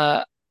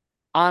uh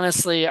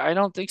honestly, I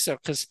don't think so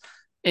because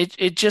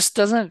it just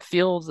doesn't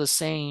feel the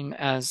same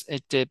as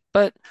it did.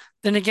 But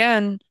then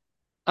again,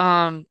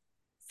 um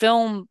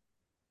film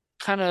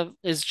kind of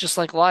is just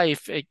like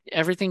life.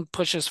 Everything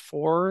pushes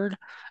forward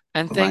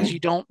and things Right. you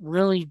don't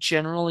really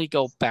generally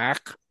go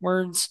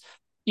backwards,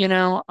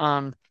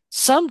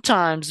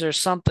 sometimes there's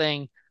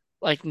something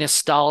like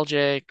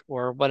nostalgic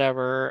or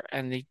whatever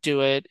and they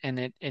do it and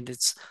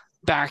it's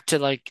back to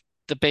like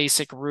the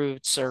basic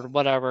roots or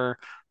whatever,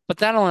 but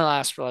that only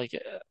lasts for like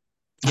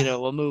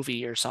a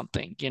movie or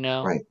something,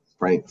 Right.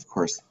 Right. Of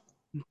course.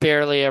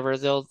 barely ever.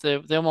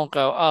 They won't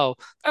go, "Oh,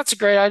 that's a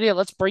great idea.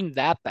 Let's bring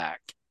that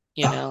back,"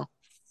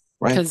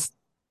 Right. because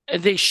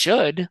they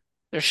should.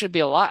 there should be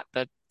a lot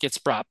that gets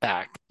brought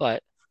back.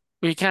 But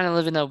we kind of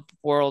live in a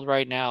world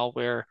right now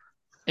where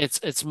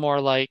it's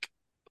more like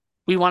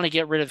we want to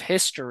get rid of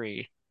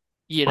history,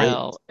 Right.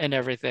 and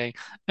everything.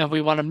 And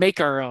we want to make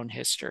our own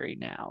history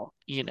now,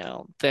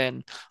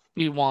 then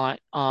we want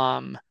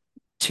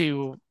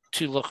to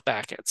look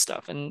back at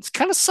stuff. And it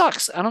kind of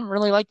sucks. I don't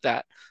really like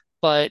that.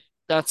 But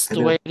that's I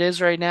the way know. it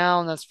is right now,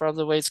 and that's probably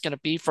the way it's going to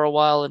be for a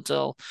while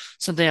until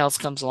something else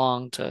comes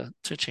along to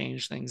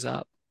change things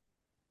up.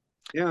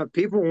 Yeah,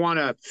 people want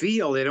to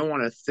feel, they don't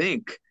want to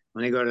think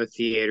when they go to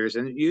theaters.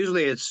 And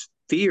usually it's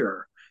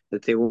fear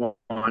that they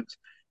want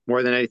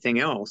more than anything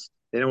else.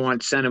 They don't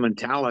want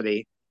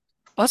sentimentality.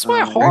 That's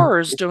why Um, Right. horror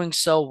is doing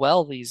so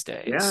well these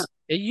yeah, days.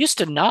 It used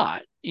to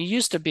not. It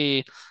used to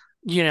be,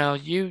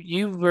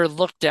 you were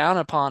looked down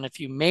upon if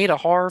you made a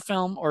horror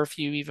film or if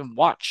you even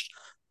watched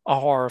a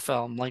horror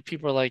film. Like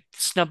people were like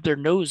snubbed their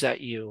nose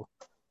at you.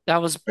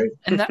 That was, Right.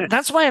 and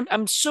that's why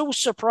I'm so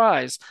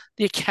surprised.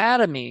 The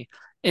Academy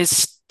is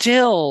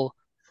still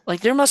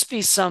like there must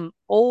be some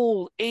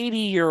old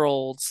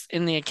 80-year-olds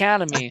in the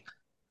Academy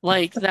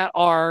like that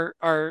are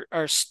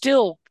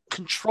still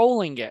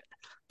controlling it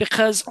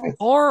because Right.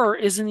 horror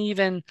isn't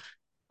even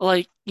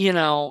like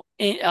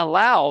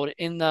allowed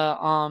in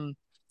the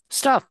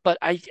stuff. But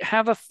I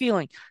have a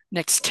feeling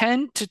next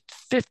 10 to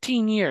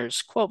 15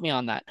 years, quote me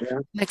on that, yeah,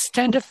 next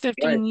 10 to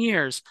right. 15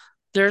 years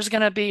there's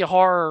going to be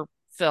horror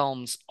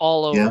films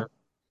all Yeah. over,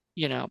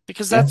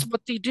 because Yeah. that's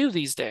what they do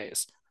these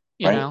days,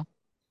 you Right. know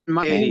In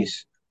my And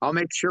 80s, I'll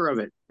make sure of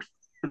it.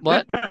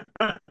 what,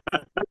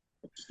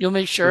 you'll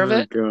make sure of Oh,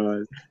 it.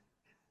 God.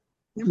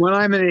 When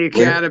I'm in the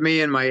Larry,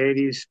 academy in my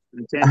 80s,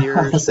 in 10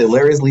 years, say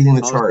Larry's leading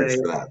the I'll charge say,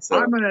 for that.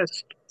 I'm So going to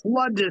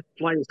flood this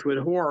place with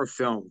horror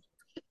films.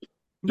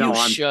 You No,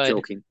 I'm should.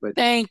 joking, but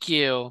Thank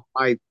you.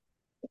 I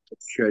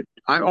should.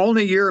 I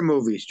only your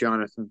movies,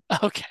 Jonathan.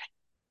 Okay.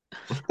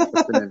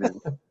 Nothing in it.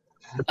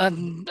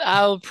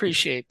 I'll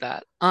appreciate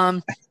that.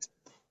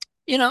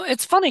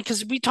 It's funny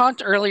because we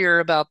talked earlier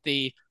about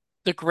the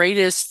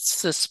greatest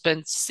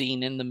suspense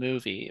scene in the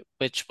movie,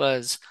 which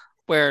was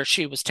where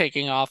she was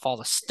taking off all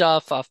the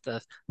stuff off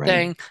the right.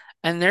 thing,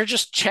 and they're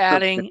just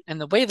chatting, and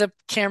the way the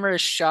camera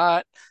is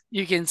shot,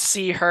 you can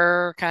see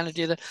her kind of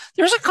do that.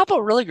 There's a couple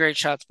of really great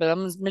shots, but I'm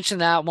gonna mention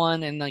that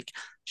one, and like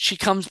she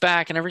comes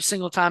back, and every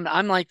single time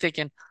I'm like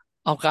thinking,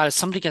 "Oh God, is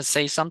somebody gonna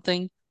say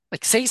something?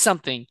 Like say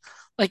something!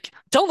 Like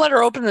don't let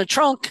her open the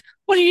trunk.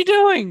 What are you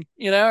doing?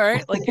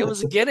 Right? Like it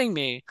was getting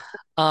me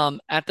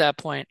at that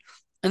point.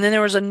 And then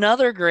there was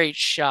another great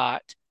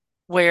shot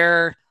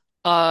where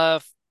uh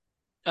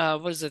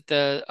what is it?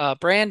 The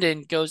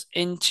Brandon goes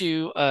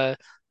into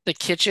the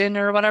kitchen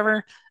or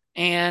whatever,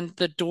 and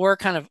the door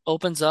kind of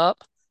opens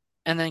up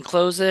and then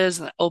closes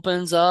and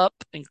opens up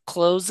and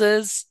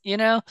closes,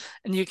 and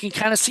you can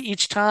kind of see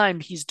each time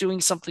he's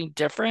doing something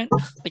different.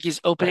 Like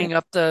he's Right. opening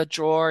up the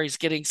drawer, he's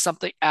getting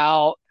something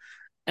out.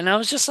 And I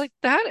was just like,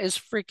 that is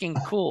freaking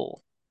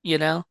cool, you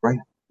know? Right.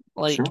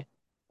 Like, Sure.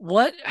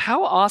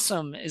 how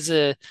awesome is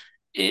a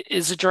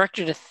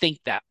director to think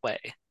that way?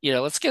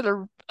 Let's get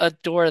a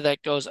door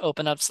that goes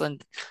open up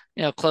and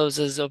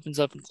closes, opens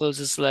up and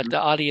closes so that the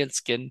audience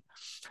can.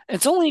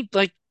 It's only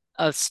like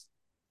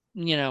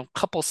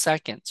couple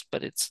seconds,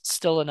 but it's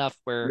still enough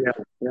where Yeah,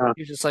 yeah,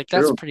 you're just like,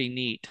 that's true. pretty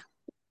neat,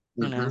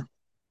 you Hmm. know.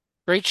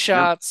 Great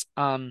Yeah. shots.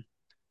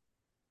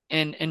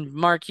 And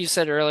Mark, you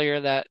said earlier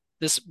that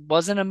this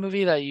wasn't a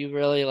movie that you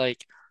really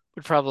like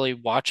would probably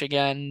watch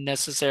again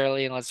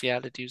necessarily unless you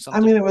had to do I something.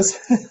 mean, it was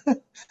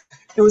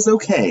it was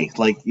okay.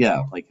 Like,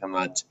 yeah, like I'm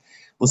not.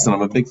 Listen,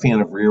 I'm a big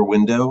fan of Rear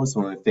Window. It's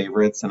one of my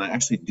favorites, and I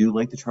actually do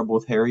like The Trouble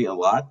with Harry a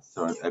lot.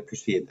 So I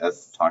appreciate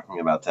us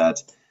talking about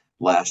that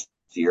last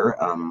year.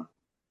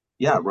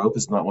 Yeah, Rope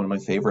is not one of my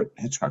favorite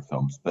Hitchcock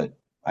films, but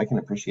I can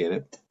appreciate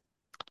it.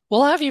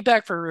 We'll have you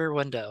back for Rear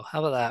Window.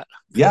 How about that?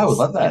 Yeah, I would Because,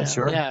 love that.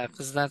 Sure. yeah,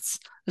 because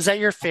is that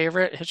your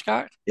favorite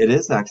Hitchcock? It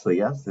is actually,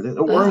 yes, it is.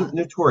 Or Ah,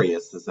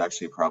 Notorious is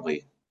actually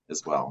probably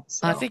as well.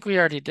 I So think we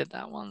already did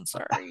that one.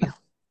 Sorry.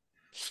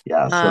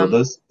 yeah, so Um,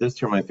 those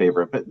two are my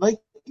favorite. But like,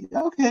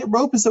 okay,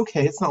 Rope is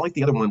okay. It's not like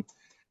the other one,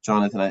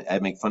 Jonathan. I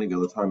make fun of you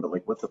all the time, but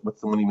like, what's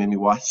the one you made me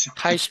watch?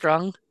 High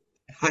Strung.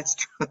 That's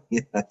true.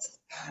 Yes.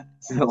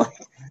 So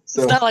like,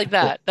 It's so not like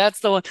that. That's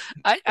the one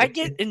I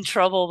get in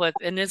trouble with,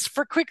 and it's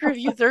for Quick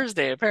Review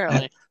Thursday,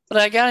 apparently. But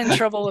I got in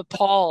trouble with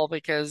Paul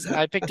because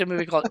I picked a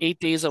movie called 8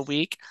 Days a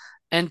Week,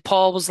 and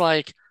Paul was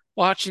like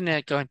watching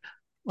it, going,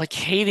 like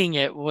hating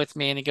it with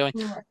me, and he going,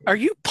 "Are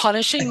you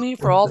punishing me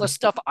for all the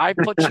stuff I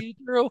put you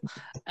through?"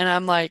 And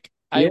I'm like,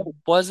 I Yeah.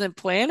 wasn't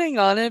planning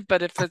on it,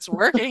 but if it's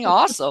working,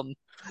 awesome.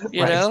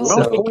 right.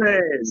 Well Like,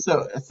 played.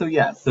 So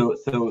yeah.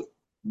 So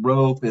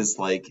Rope is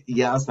like,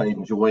 yes, I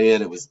enjoy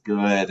it. It was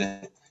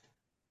good.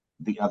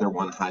 The other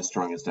one, High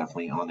Strung, is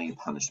definitely on a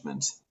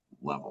punishment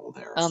level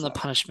there. on the So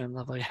punishment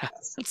level, yeah.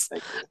 yes, It's,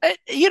 thank you.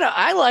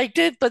 I liked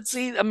it, but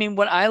see, I mean,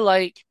 what I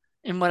like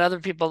and what other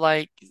people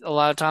like a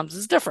lot of times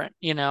is different,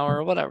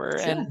 or whatever,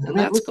 Sure. I and mean,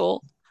 that's listen,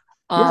 cool.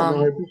 yeah,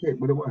 no, I Um, appreciate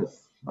what it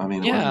was. I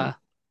mean, it wasn't. yeah,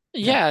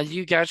 Yeah, yeah,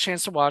 you got a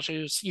chance to watch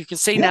it. You can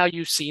say yeah, now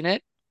you've seen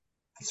it,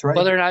 that's right.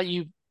 whether or not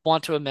you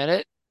want to admit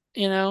it,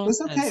 you It know?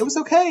 was okay. It It's was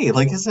okay.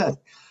 Like I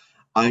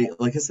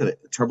said,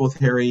 Trouble with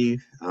Harry,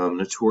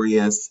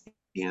 Notorious,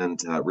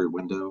 and Rear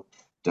Window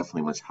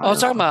definitely much I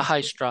was higher talking on about this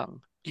high list.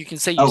 strung. You can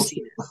say you've Oh,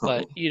 seen it,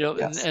 but you know,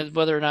 yes. and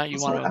whether or not I'm you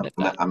want sorry. to I'm, admit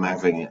that. I'm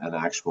having an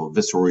actual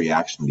visceral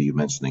reaction to you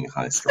mentioning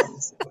High Strung.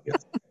 So,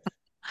 yes.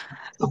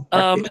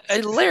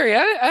 Larry,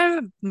 I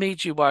haven't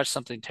made you watch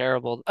something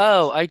terrible.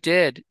 Oh, I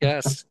did.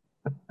 Yes,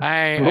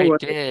 I Oh,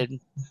 did.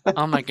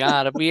 Oh my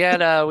God,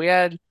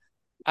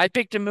 I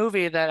picked a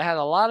movie that had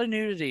a lot of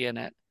nudity in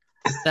it,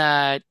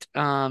 that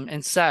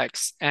and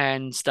sex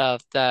and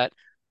stuff that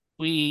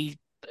we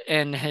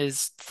and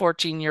his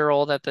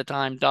 14-year-old at the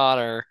time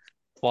daughter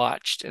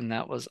watched, and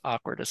that was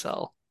awkward as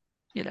hell,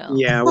 you know.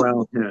 yeah.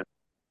 Well, yeah.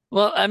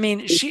 Well, I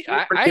mean,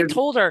 I Forgive-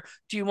 told her,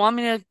 "Do you want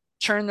me to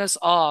turn this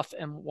off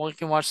and we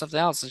can watch something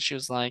else?" And she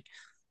was like,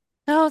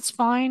 "No, it's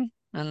fine."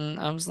 And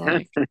I was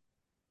like,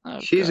 "Oh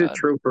She's a God,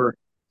 trooper.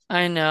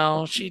 I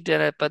know she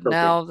did it, but Okay.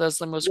 now that's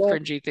the most Well,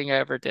 cringy thing I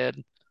ever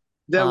did."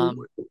 the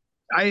Um,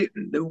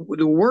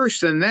 the worse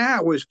than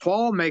that was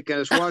Paul making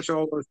us watch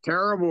all those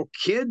terrible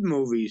kid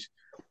movies.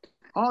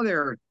 Oh,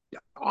 they're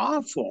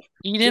awful.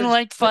 you didn't Just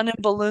like Fun in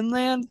Balloon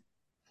Land,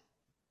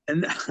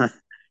 and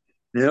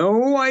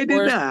no, I did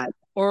or not.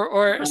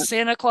 or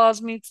Santa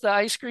Claus meets the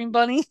ice cream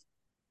bunny?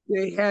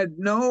 They had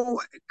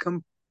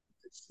com-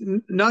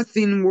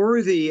 nothing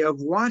worthy of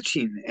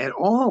watching at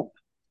all.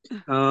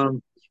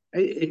 Um,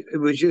 it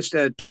was just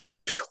a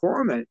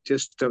torment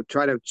just to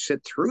try to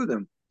sit through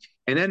them,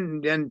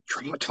 and then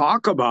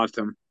talk about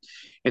them.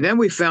 And then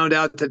we found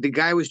out that the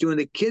guy who was doing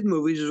the kid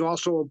movies is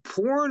also a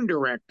porn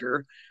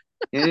director,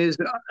 and is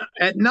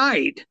at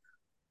night. And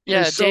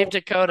Yeah, Dave so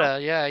Dakota.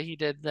 Yeah, he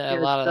did a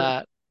it, lot of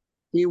that.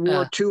 he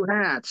wore Yeah, two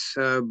hats,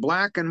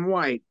 black and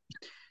white.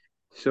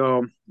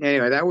 So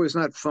anyway, that was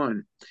not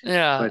fun.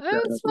 yeah. But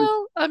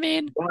Well, I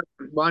mean,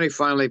 Bonnie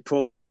finally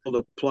pulled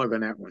the plug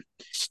on that one.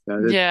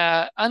 Uh,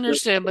 yeah,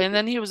 understandably. And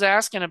then he was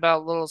asking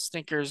about Little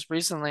Stinkers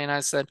recently, and I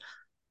said,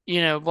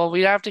 well,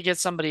 we'd have to get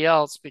somebody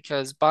else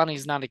because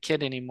Bonnie's not a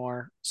kid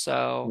anymore.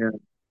 So,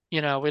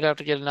 yeah, we'd have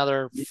to get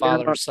another yeah,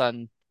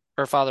 father-son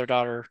or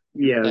father-daughter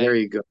yeah. There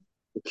thing. you go.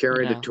 You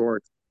Carry the know,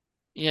 torch.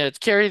 yeah, it's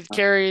carry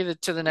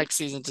to the next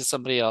season to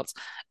somebody else,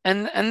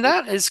 and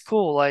that is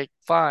cool. Like,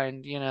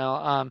 fine.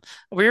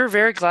 We were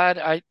very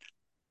glad.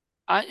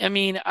 I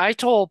mean, I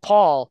told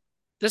Paul,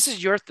 this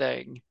is your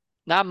thing,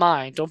 not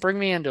mine. Don't bring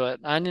me into it.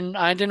 I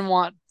didn't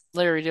want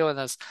Larry doing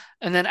this.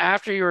 And then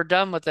after you were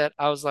done with it,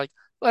 I was like,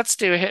 let's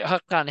do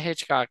Hooked on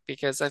Hitchcock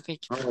because I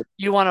think Oh,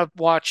 you want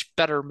to watch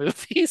better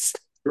movies.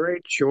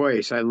 great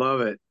choice. I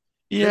love it.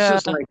 This Yeah.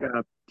 is like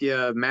a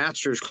yeah,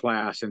 master's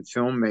class in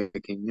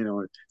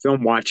filmmaking.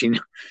 Film watching.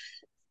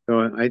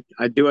 So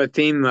I do a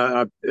theme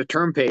a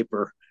term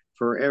paper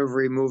for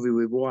every movie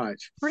we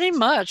watch. Pretty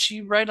much.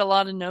 You write a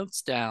lot of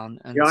notes down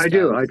Yeah, and I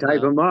do. stuff. I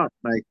type So, them up.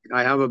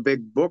 I have a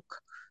big book,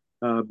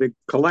 big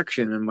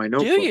collection in my do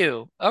notebook.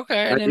 you?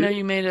 Okay. I I didn't know do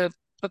you made a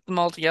put them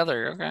all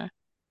together. Okay.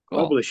 Cool.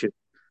 publish it.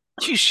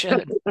 You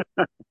should.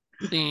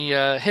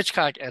 The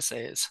Hitchcock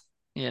essays,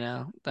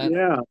 that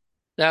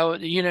Yeah,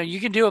 you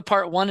can do a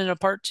part one and a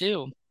part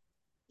two.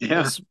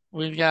 yeah. Because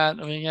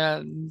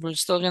we're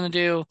still gonna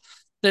do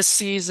this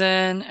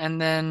season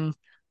and then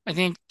I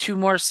think two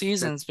more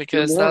seasons Two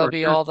because that'll more. be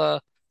Yeah,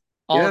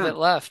 all of yeah. it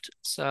left.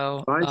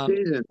 So 5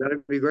 seasons.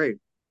 That'd be great.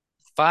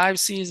 5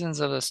 seasons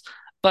of this.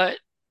 But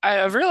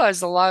I've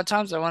realized a lot of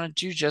times I want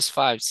to do just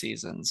 5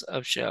 seasons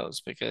of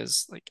shows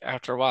because like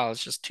after a while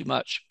it's just too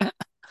much.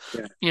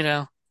 Yeah, You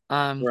know.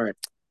 Um right.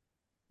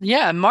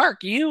 yeah,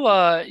 Mark,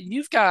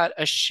 you've got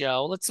a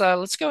show. Let's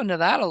go into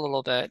that a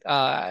little bit.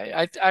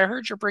 I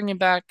heard you're bringing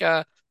back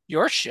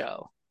your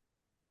show.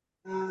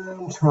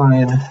 I'm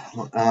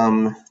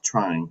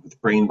trying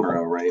with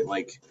Brainborough,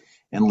 right?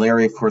 And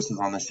Larry, of course, was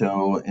on the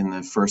show in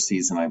the first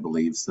season, I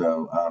believe.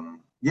 So,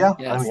 yeah,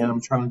 I Yes. mean,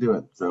 I'm trying to do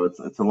it. So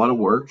it's a lot of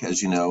work,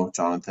 as you know,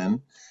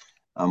 Jonathan.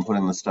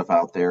 Putting the stuff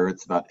out there.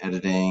 It's about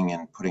editing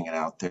and putting it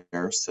out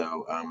there.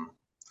 So,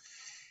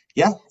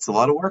 yeah, it's a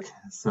lot of work.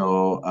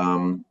 So,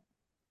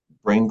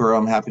 Brainborough,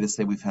 I'm happy to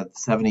say we've had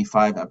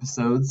 75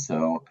 episodes.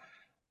 So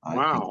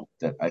Wow,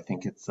 I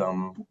think it's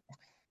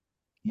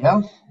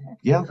yeah,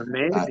 yeah. Uh,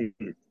 amazing.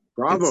 it's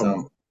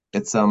Bravo.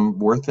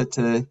 worth it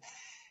to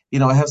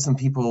I have some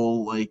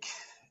people like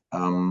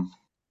um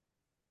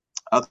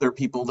other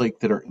people like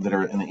that are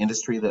in the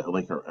industry that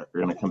like are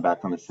going to come back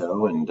on the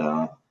show, and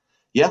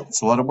yeah,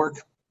 it's a lot of work.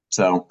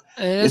 So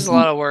It is it's a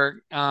lot of work.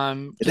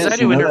 it Because I is.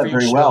 You do know that interview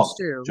very shows well,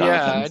 too. Yeah,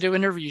 Jonathan. I do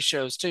interview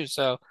shows too.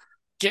 So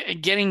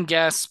getting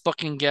guests,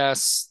 booking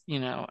guests,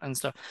 and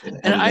stuff. And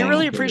And I editing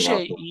really and putting it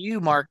out appreciate there. you,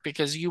 Mark,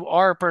 because you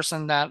are a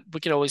person that we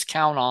could always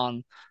count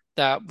on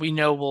that we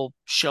know will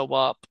show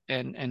up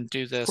and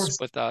do Of this course,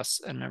 with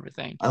us and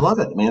everything. I love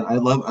it, man. I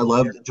love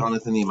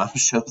Jonathan, the amount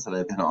of shows that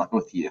I've been on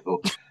with you,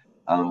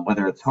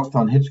 whether it's Hooked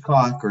on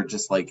Hitchcock or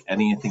just like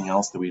anything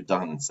else that we've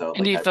done. So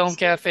like Indie I Film just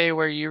Cafe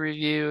where you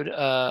reviewed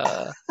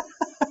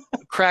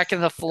Crack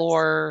in the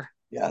Floor.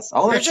 yes,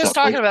 all We were that just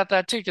stuff. talking Like about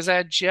that too, because I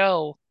had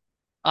Joe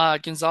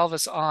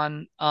Gonzalez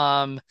on.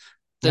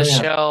 the Oh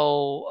yeah.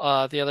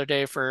 show the other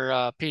day for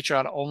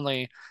Patreon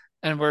only,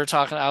 and we were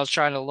talking. I was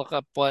trying to look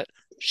up what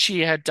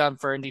she had done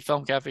for Indie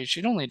Film Cafe.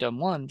 She'd only done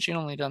one. She'd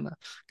only done the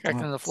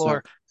Cracking Oh, the so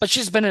Floor, but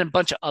she's been in a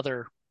bunch of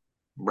other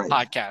right.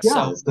 podcasts. Yeah.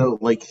 So, So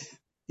like,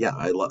 yeah,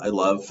 I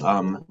love.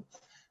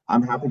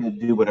 I'm happy to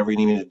do whatever you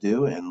need me to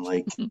do, and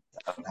like,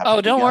 I'm happy oh,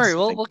 to be a don't worry, guest. So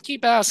we'll thank we'll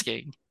keep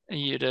asking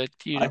you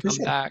I to come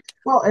appreciate it. back.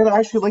 Well, and I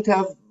actually like to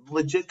have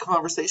legit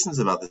conversations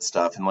about this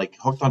stuff and like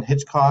hooked on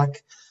Hitchcock.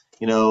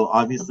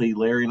 Obviously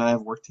Larry and I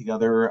have worked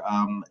together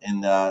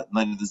in Night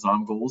of the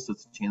Zomgoals, so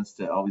it's a chance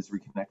to always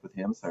reconnect with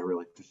him. So I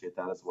really appreciate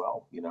that as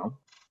well.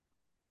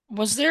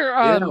 Was there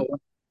Yeah,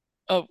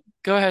 oh,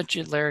 go ahead,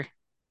 Larry.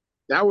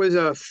 that was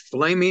a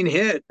flaming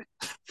hit.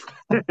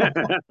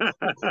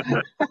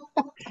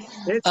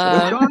 It's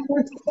Uh gone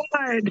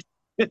wide.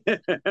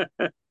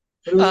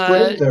 It was uh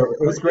great though.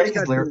 It was great It's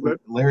because got Larry, some good.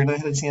 Larry and I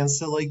had a chance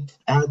to like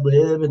ad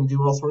lib and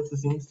do all sorts of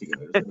things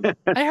together. So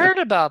I heard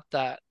about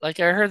that. Like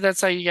I heard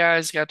that's how you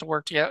guys got to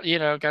work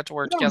together, got to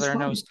work yeah, it was together,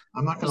 and fun.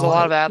 I'm not it was gonna a lie,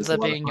 lot of it ad was a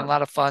lot of libbing and a fun.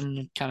 lot of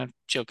fun, kind of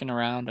joking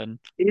around, and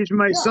He's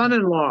my Yeah,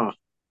 son-in-law,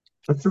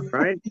 that's right.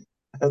 right?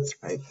 That's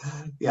right.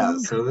 Yeah,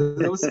 so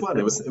it was fun.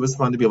 It was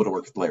fun to be able to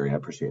work with Larry. I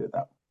appreciated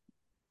that.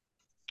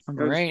 Those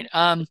great.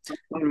 fun s-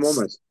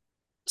 moments.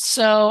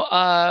 so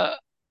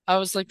I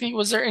was like,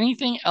 was there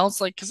anything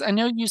else? Like, because I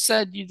know you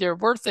said there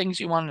were things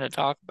you wanted to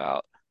talk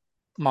about,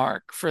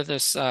 Mark, for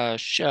this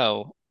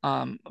show,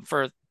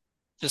 for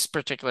this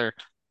particular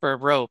for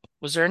Rope.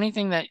 Was there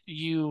anything that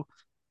you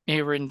may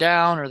have written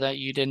down or that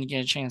you didn't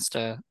get a chance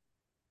to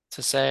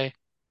say?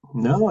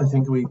 No, I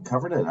think we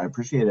covered it. I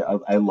appreciate it.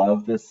 I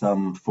love this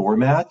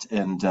format,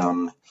 and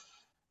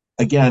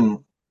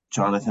again,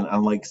 Jonathan,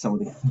 unlike some of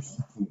the other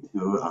stuff we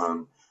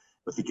do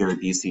with the Gary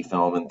Busey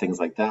film and things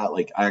like that,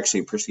 like I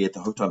actually appreciate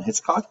the Hooked on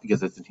Hitchcock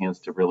because it's a chance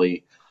to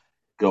really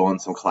go on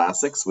some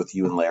classics with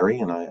you and Larry,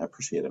 and I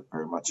appreciate it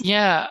very much.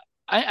 Yeah,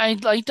 I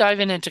like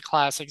diving into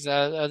classics.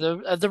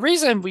 The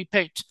reason we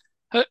picked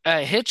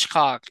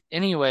Hitchcock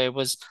anyway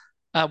was,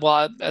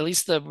 well, at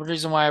least the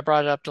reason why I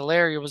brought it up to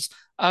Larry was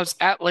I was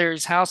at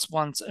Larry's house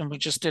once and we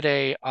just did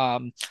a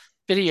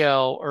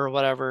video or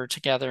whatever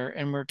together,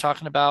 and we were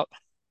talking about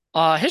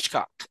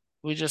Hitchcock.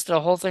 We just did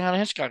a whole thing on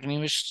Hitchcock, and he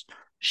was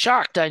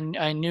shocked. I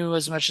knew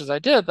as much as I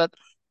did, but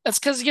that's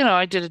because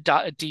I did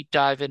a deep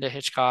dive into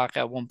Hitchcock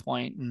at one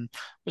point and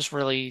was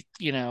really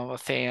a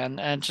fan,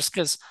 and just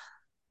because.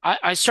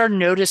 I started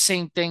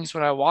noticing things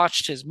when I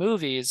watched his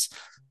movies,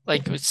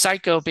 like with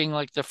Psycho being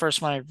like the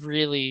first one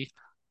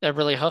that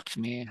really hooked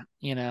me.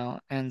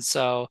 And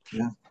so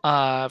Yeah,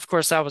 of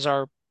course that was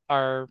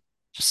our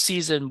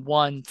season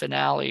one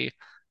finale,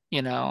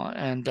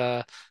 and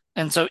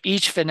so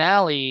each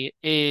finale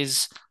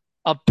is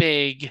a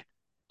big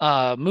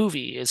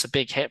movie, is a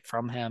big hit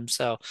from him.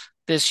 So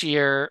this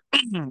year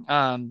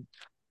um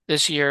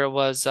this year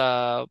was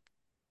or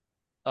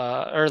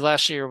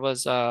last year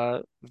was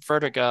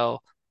Vertigo.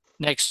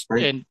 Next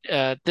great.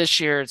 and this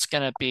year it's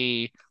gonna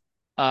be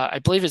I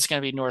believe it's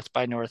gonna be North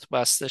by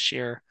Northwest this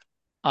year.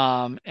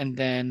 And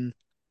then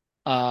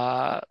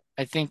I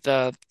think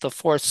the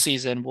fourth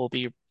season will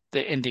be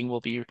the ending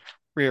will be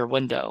Rear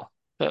Window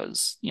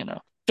because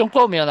don't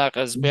quote me on that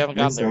because we haven't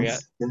gotten Makes there yet.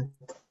 sense. Yeah,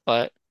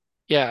 But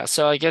yeah,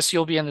 so I guess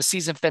you'll be in the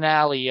season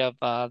finale of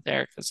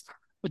there because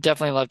we'd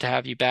definitely love to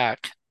have you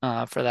back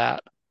for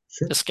that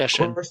sure, of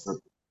discussion. course.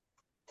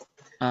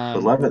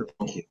 Would Um, love it.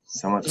 Thank you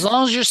so as much.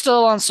 long as you're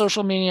still on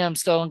social media, I'm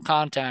still in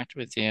contact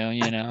with you,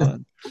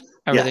 and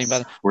everything. Yes,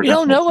 But we're we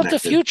don't definitely know what the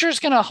connected. future is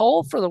going to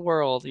hold for the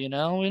world. We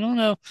don't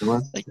know.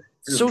 Well, Like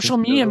that's true. social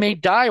media may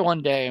die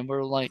one day, and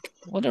we're like,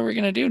 what are we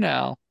going to do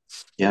now?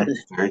 Yeah,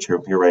 very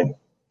true. You're right.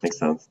 Makes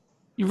sense.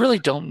 You really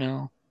don't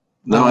know.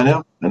 No, I Um,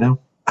 know. I know.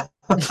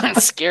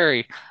 that's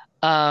scary.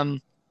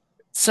 Um,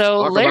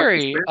 so Talk about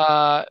Larry, despair.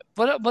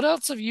 what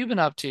else have you been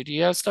up to? Do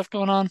you have stuff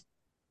going on?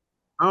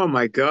 Oh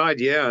my God,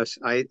 yes.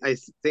 I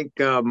think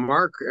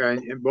Mark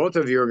and both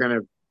of you are going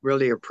to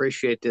really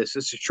appreciate this.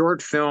 It's a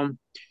short film.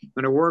 I'm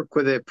going to work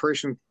with a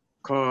person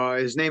called,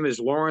 his name is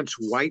Lawrence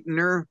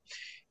Whitener.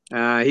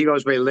 He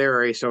goes by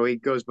Larry, so he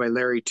goes by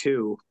Larry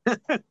too.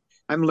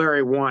 I'm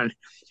Larry one.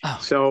 Oh,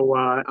 So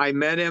I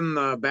met him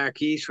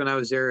back east when I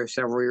was there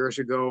several years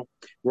ago.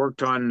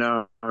 Worked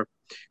on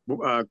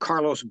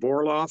Carlos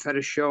Borloff had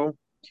a show,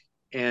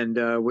 and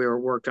we were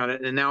worked on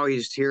it. And now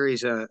he's here.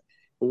 He's a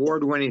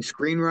award-winning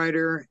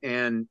screenwriter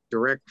and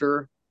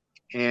director,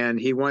 and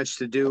he wants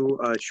to do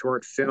a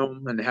short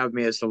film and have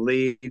me as the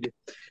lead.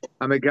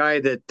 I'm a guy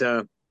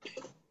that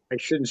I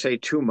shouldn't say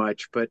too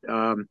much, but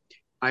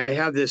I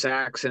have this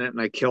accident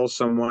and I kill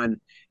someone,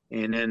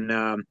 and then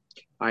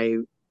I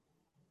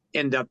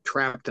end up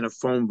trapped in a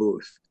phone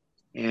booth,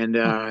 and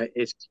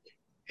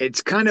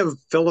it's kind of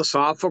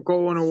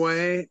philosophical in a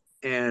way,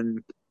 and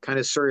kind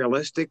of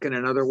surrealistic in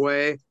another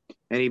way,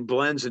 and he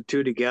blends the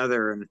two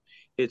together, and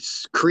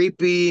it's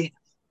creepy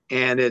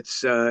and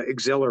it's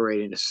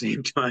exhilarating at the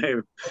same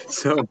time.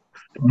 So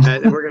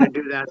we're going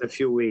to do that in a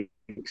few weeks.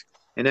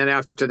 And then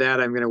after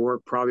that, I'm going to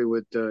work probably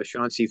with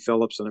Sean C.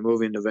 Phillips on a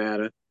movie in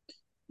Nevada.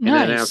 And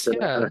then nice. after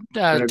that,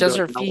 Yeah. I'm going to go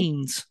Desert out.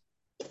 Fiends.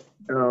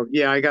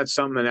 Yeah, I got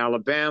something in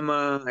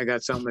Alabama. I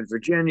got something in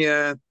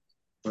Virginia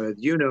with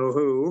you know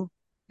who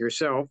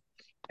yourself,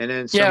 and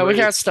then Yeah, we somebody.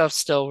 got stuff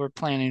still we're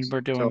doing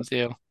So with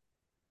you.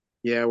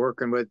 yeah,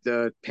 working with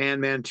Pan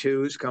Man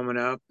 2's coming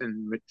up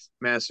in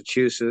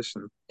Massachusetts,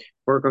 and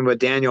working with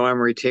Daniel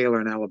Emery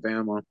Taylor in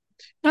Alabama in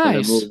the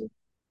Nice. movie.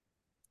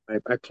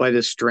 I play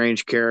this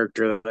strange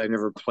character that I've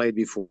never played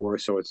before,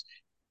 so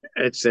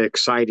it's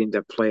exciting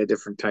to play a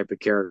different type of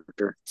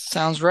character,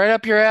 Sounds right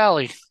up your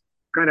alley.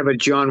 kind of a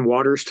John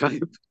Waters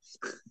type.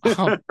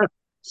 Oh,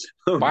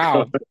 Oh God,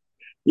 wow.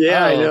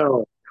 yeah, I Oh,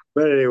 know.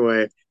 But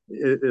anyway,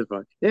 it's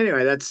fun.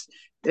 Anyway,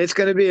 it's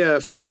going to be a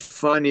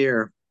fun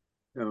year.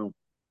 So,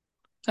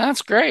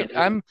 that's great.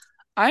 I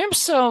am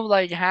so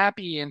like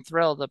happy and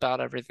thrilled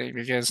about everything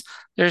because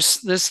there's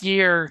this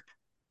year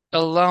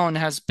alone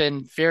has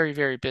been very,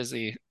 very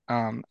busy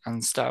and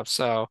stuff.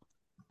 So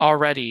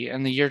already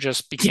and the year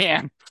just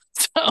began.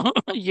 So,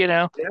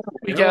 yeah, I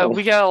we know.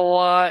 got a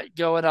lot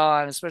going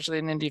on, especially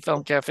in Indie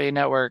Film Cafe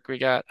Network. We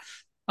got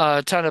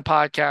a ton of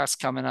podcasts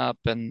coming up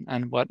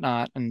and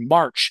whatnot. And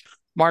March,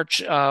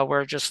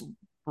 we're just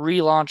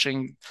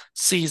relaunching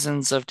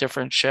seasons of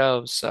different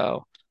shows.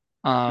 So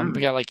we Hmm.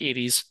 got like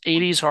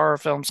 80s horror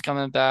films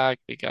coming back.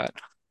 We got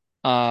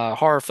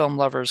horror film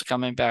lovers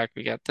coming back.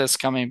 We got this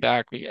coming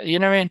back. We got, you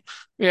know what I mean?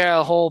 We got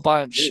a whole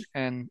bunch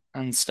and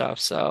stuff.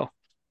 So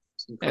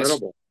It's it's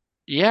incredible.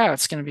 yeah,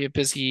 it's gonna be a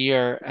busy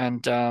year.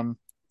 And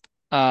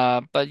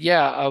but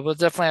yeah, we'll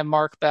definitely have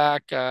Mark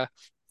back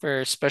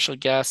for special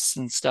guests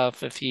and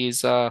stuff if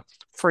he's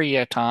free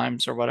at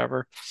times or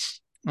whatever.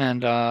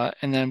 And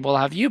then we'll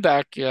have you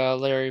back,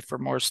 Larry, for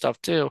more stuff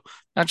too.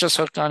 Not just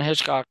Hooked on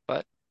Hitchcock,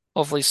 but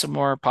hopefully some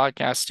more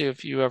podcasts too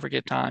if you ever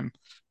get time,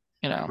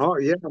 you know. Oh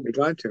yeah, I'll be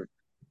glad to.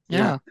 Yeah.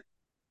 Yeah.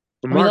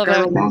 Well, We Mark, love I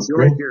having really Sounds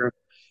enjoyed great. your.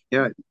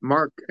 Yeah,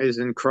 Mark is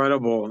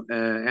incredible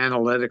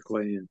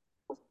analytically, and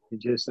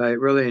I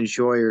really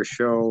enjoy your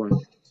show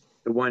and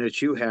the one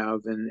that you have,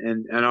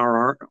 and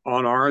our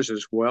on ours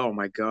as well.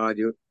 My God,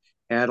 you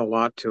add a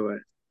lot to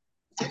it.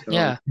 So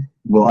yeah.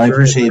 Well, I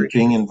very appreciate being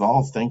appreciative.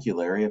 involved. Thank you,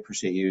 Larry. I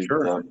appreciate you,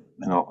 Sure.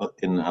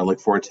 and I look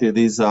forward to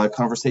these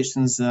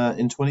conversations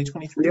in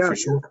 2023 Yeah, for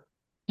sure.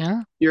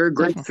 Yeah. you're a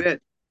great Definitely.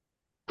 fit.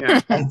 Yeah,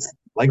 Thanks.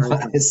 very good.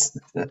 Likewise.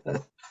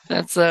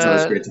 That's It's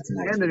always great to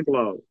connect. Hand in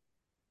glove.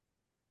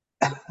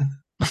 all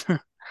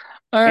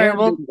right. Hand in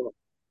Well, glove.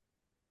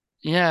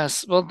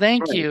 yes. Well,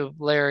 thank Right. you,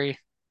 Larry.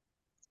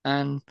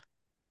 And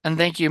and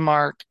thank you,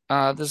 Mark.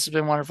 This has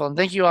been wonderful. And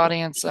thank you,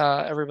 audience,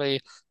 everybody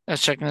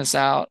that's checking this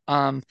out.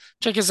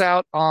 Check us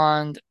out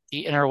on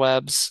the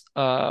interwebs.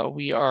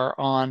 We are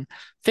on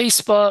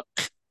Facebook.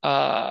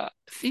 I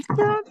think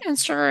we're on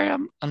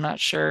Instagram. I'm not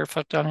sure if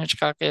Hooked on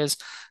Hitchcock is.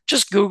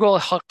 Just Google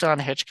Hooked on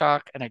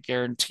Hitchcock, and I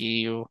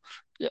guarantee you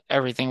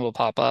everything will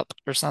pop up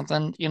or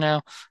something,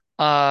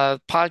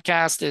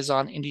 Podcast is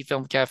on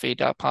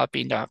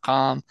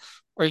indiefilmcafe.podbean.com,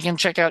 or you can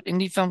check out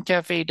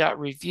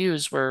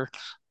indiefilmcafe.reviews where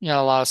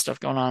a lot of stuff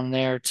going on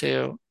there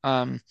too.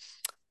 And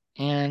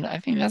I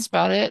think that's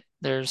about it.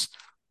 There's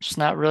just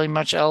not really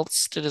much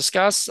else to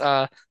discuss.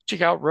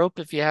 Check out Rope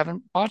if you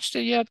haven't watched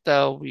it yet,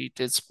 though we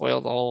did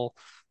spoil the whole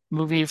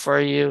movie for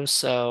you.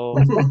 So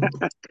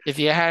if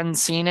you hadn't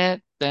seen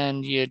it,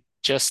 then you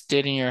just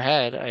did in your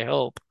head, I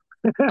hope.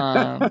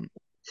 Um,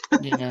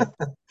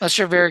 unless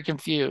you're very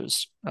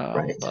confused.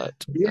 Right. But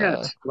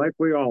Yes, like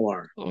we all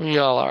are. we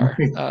all are.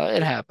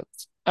 It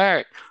happens. All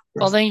right.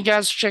 Well, thank you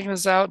guys for checking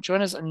this out.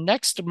 Join us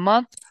next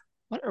month.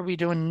 What are we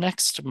doing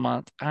next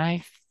month?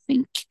 I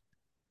think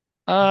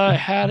I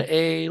had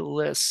a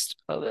list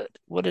of it.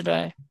 What did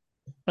I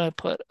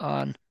put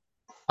on?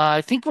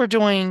 I think we're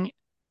doing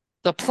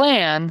the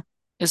plan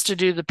is to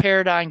do the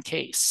Paradigm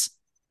Case.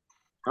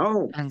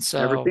 Oh, And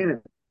never so, seen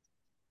it.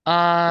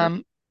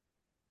 um,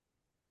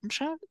 I'm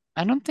sure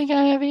I don't think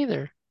I have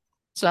either.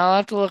 So I'll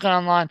have to look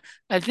online.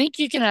 I think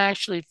you can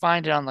actually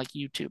find it on like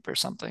YouTube or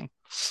something.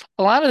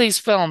 A lot of these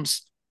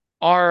films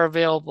are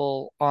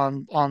available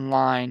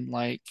online.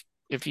 Like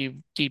if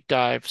you deep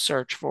dive,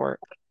 search for it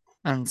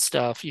and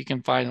stuff, you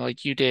can find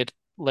like you did,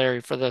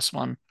 Larry, for this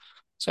one.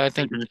 So I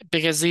think Mhm.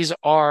 because these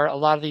are a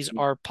lot of these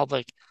are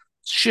public,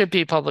 should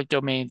be public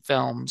domain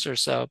films or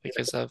so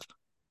because of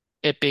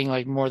it being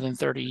like more than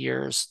 30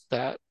 years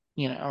that,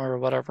 or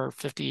whatever,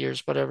 50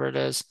 years, whatever it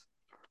is,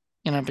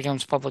 it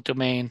becomes public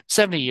domain.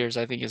 70 years,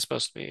 I think, is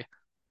supposed to be.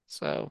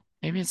 So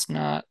maybe it's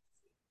not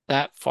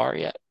that far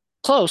yet.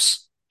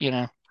 Close,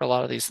 for a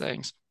lot of these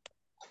things.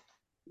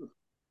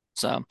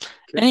 So,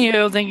 Okay.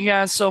 anywho, thank you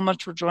guys so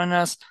much for joining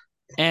us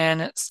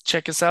and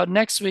check us out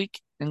next week.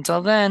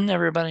 Until then,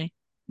 everybody,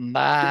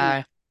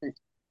 bye.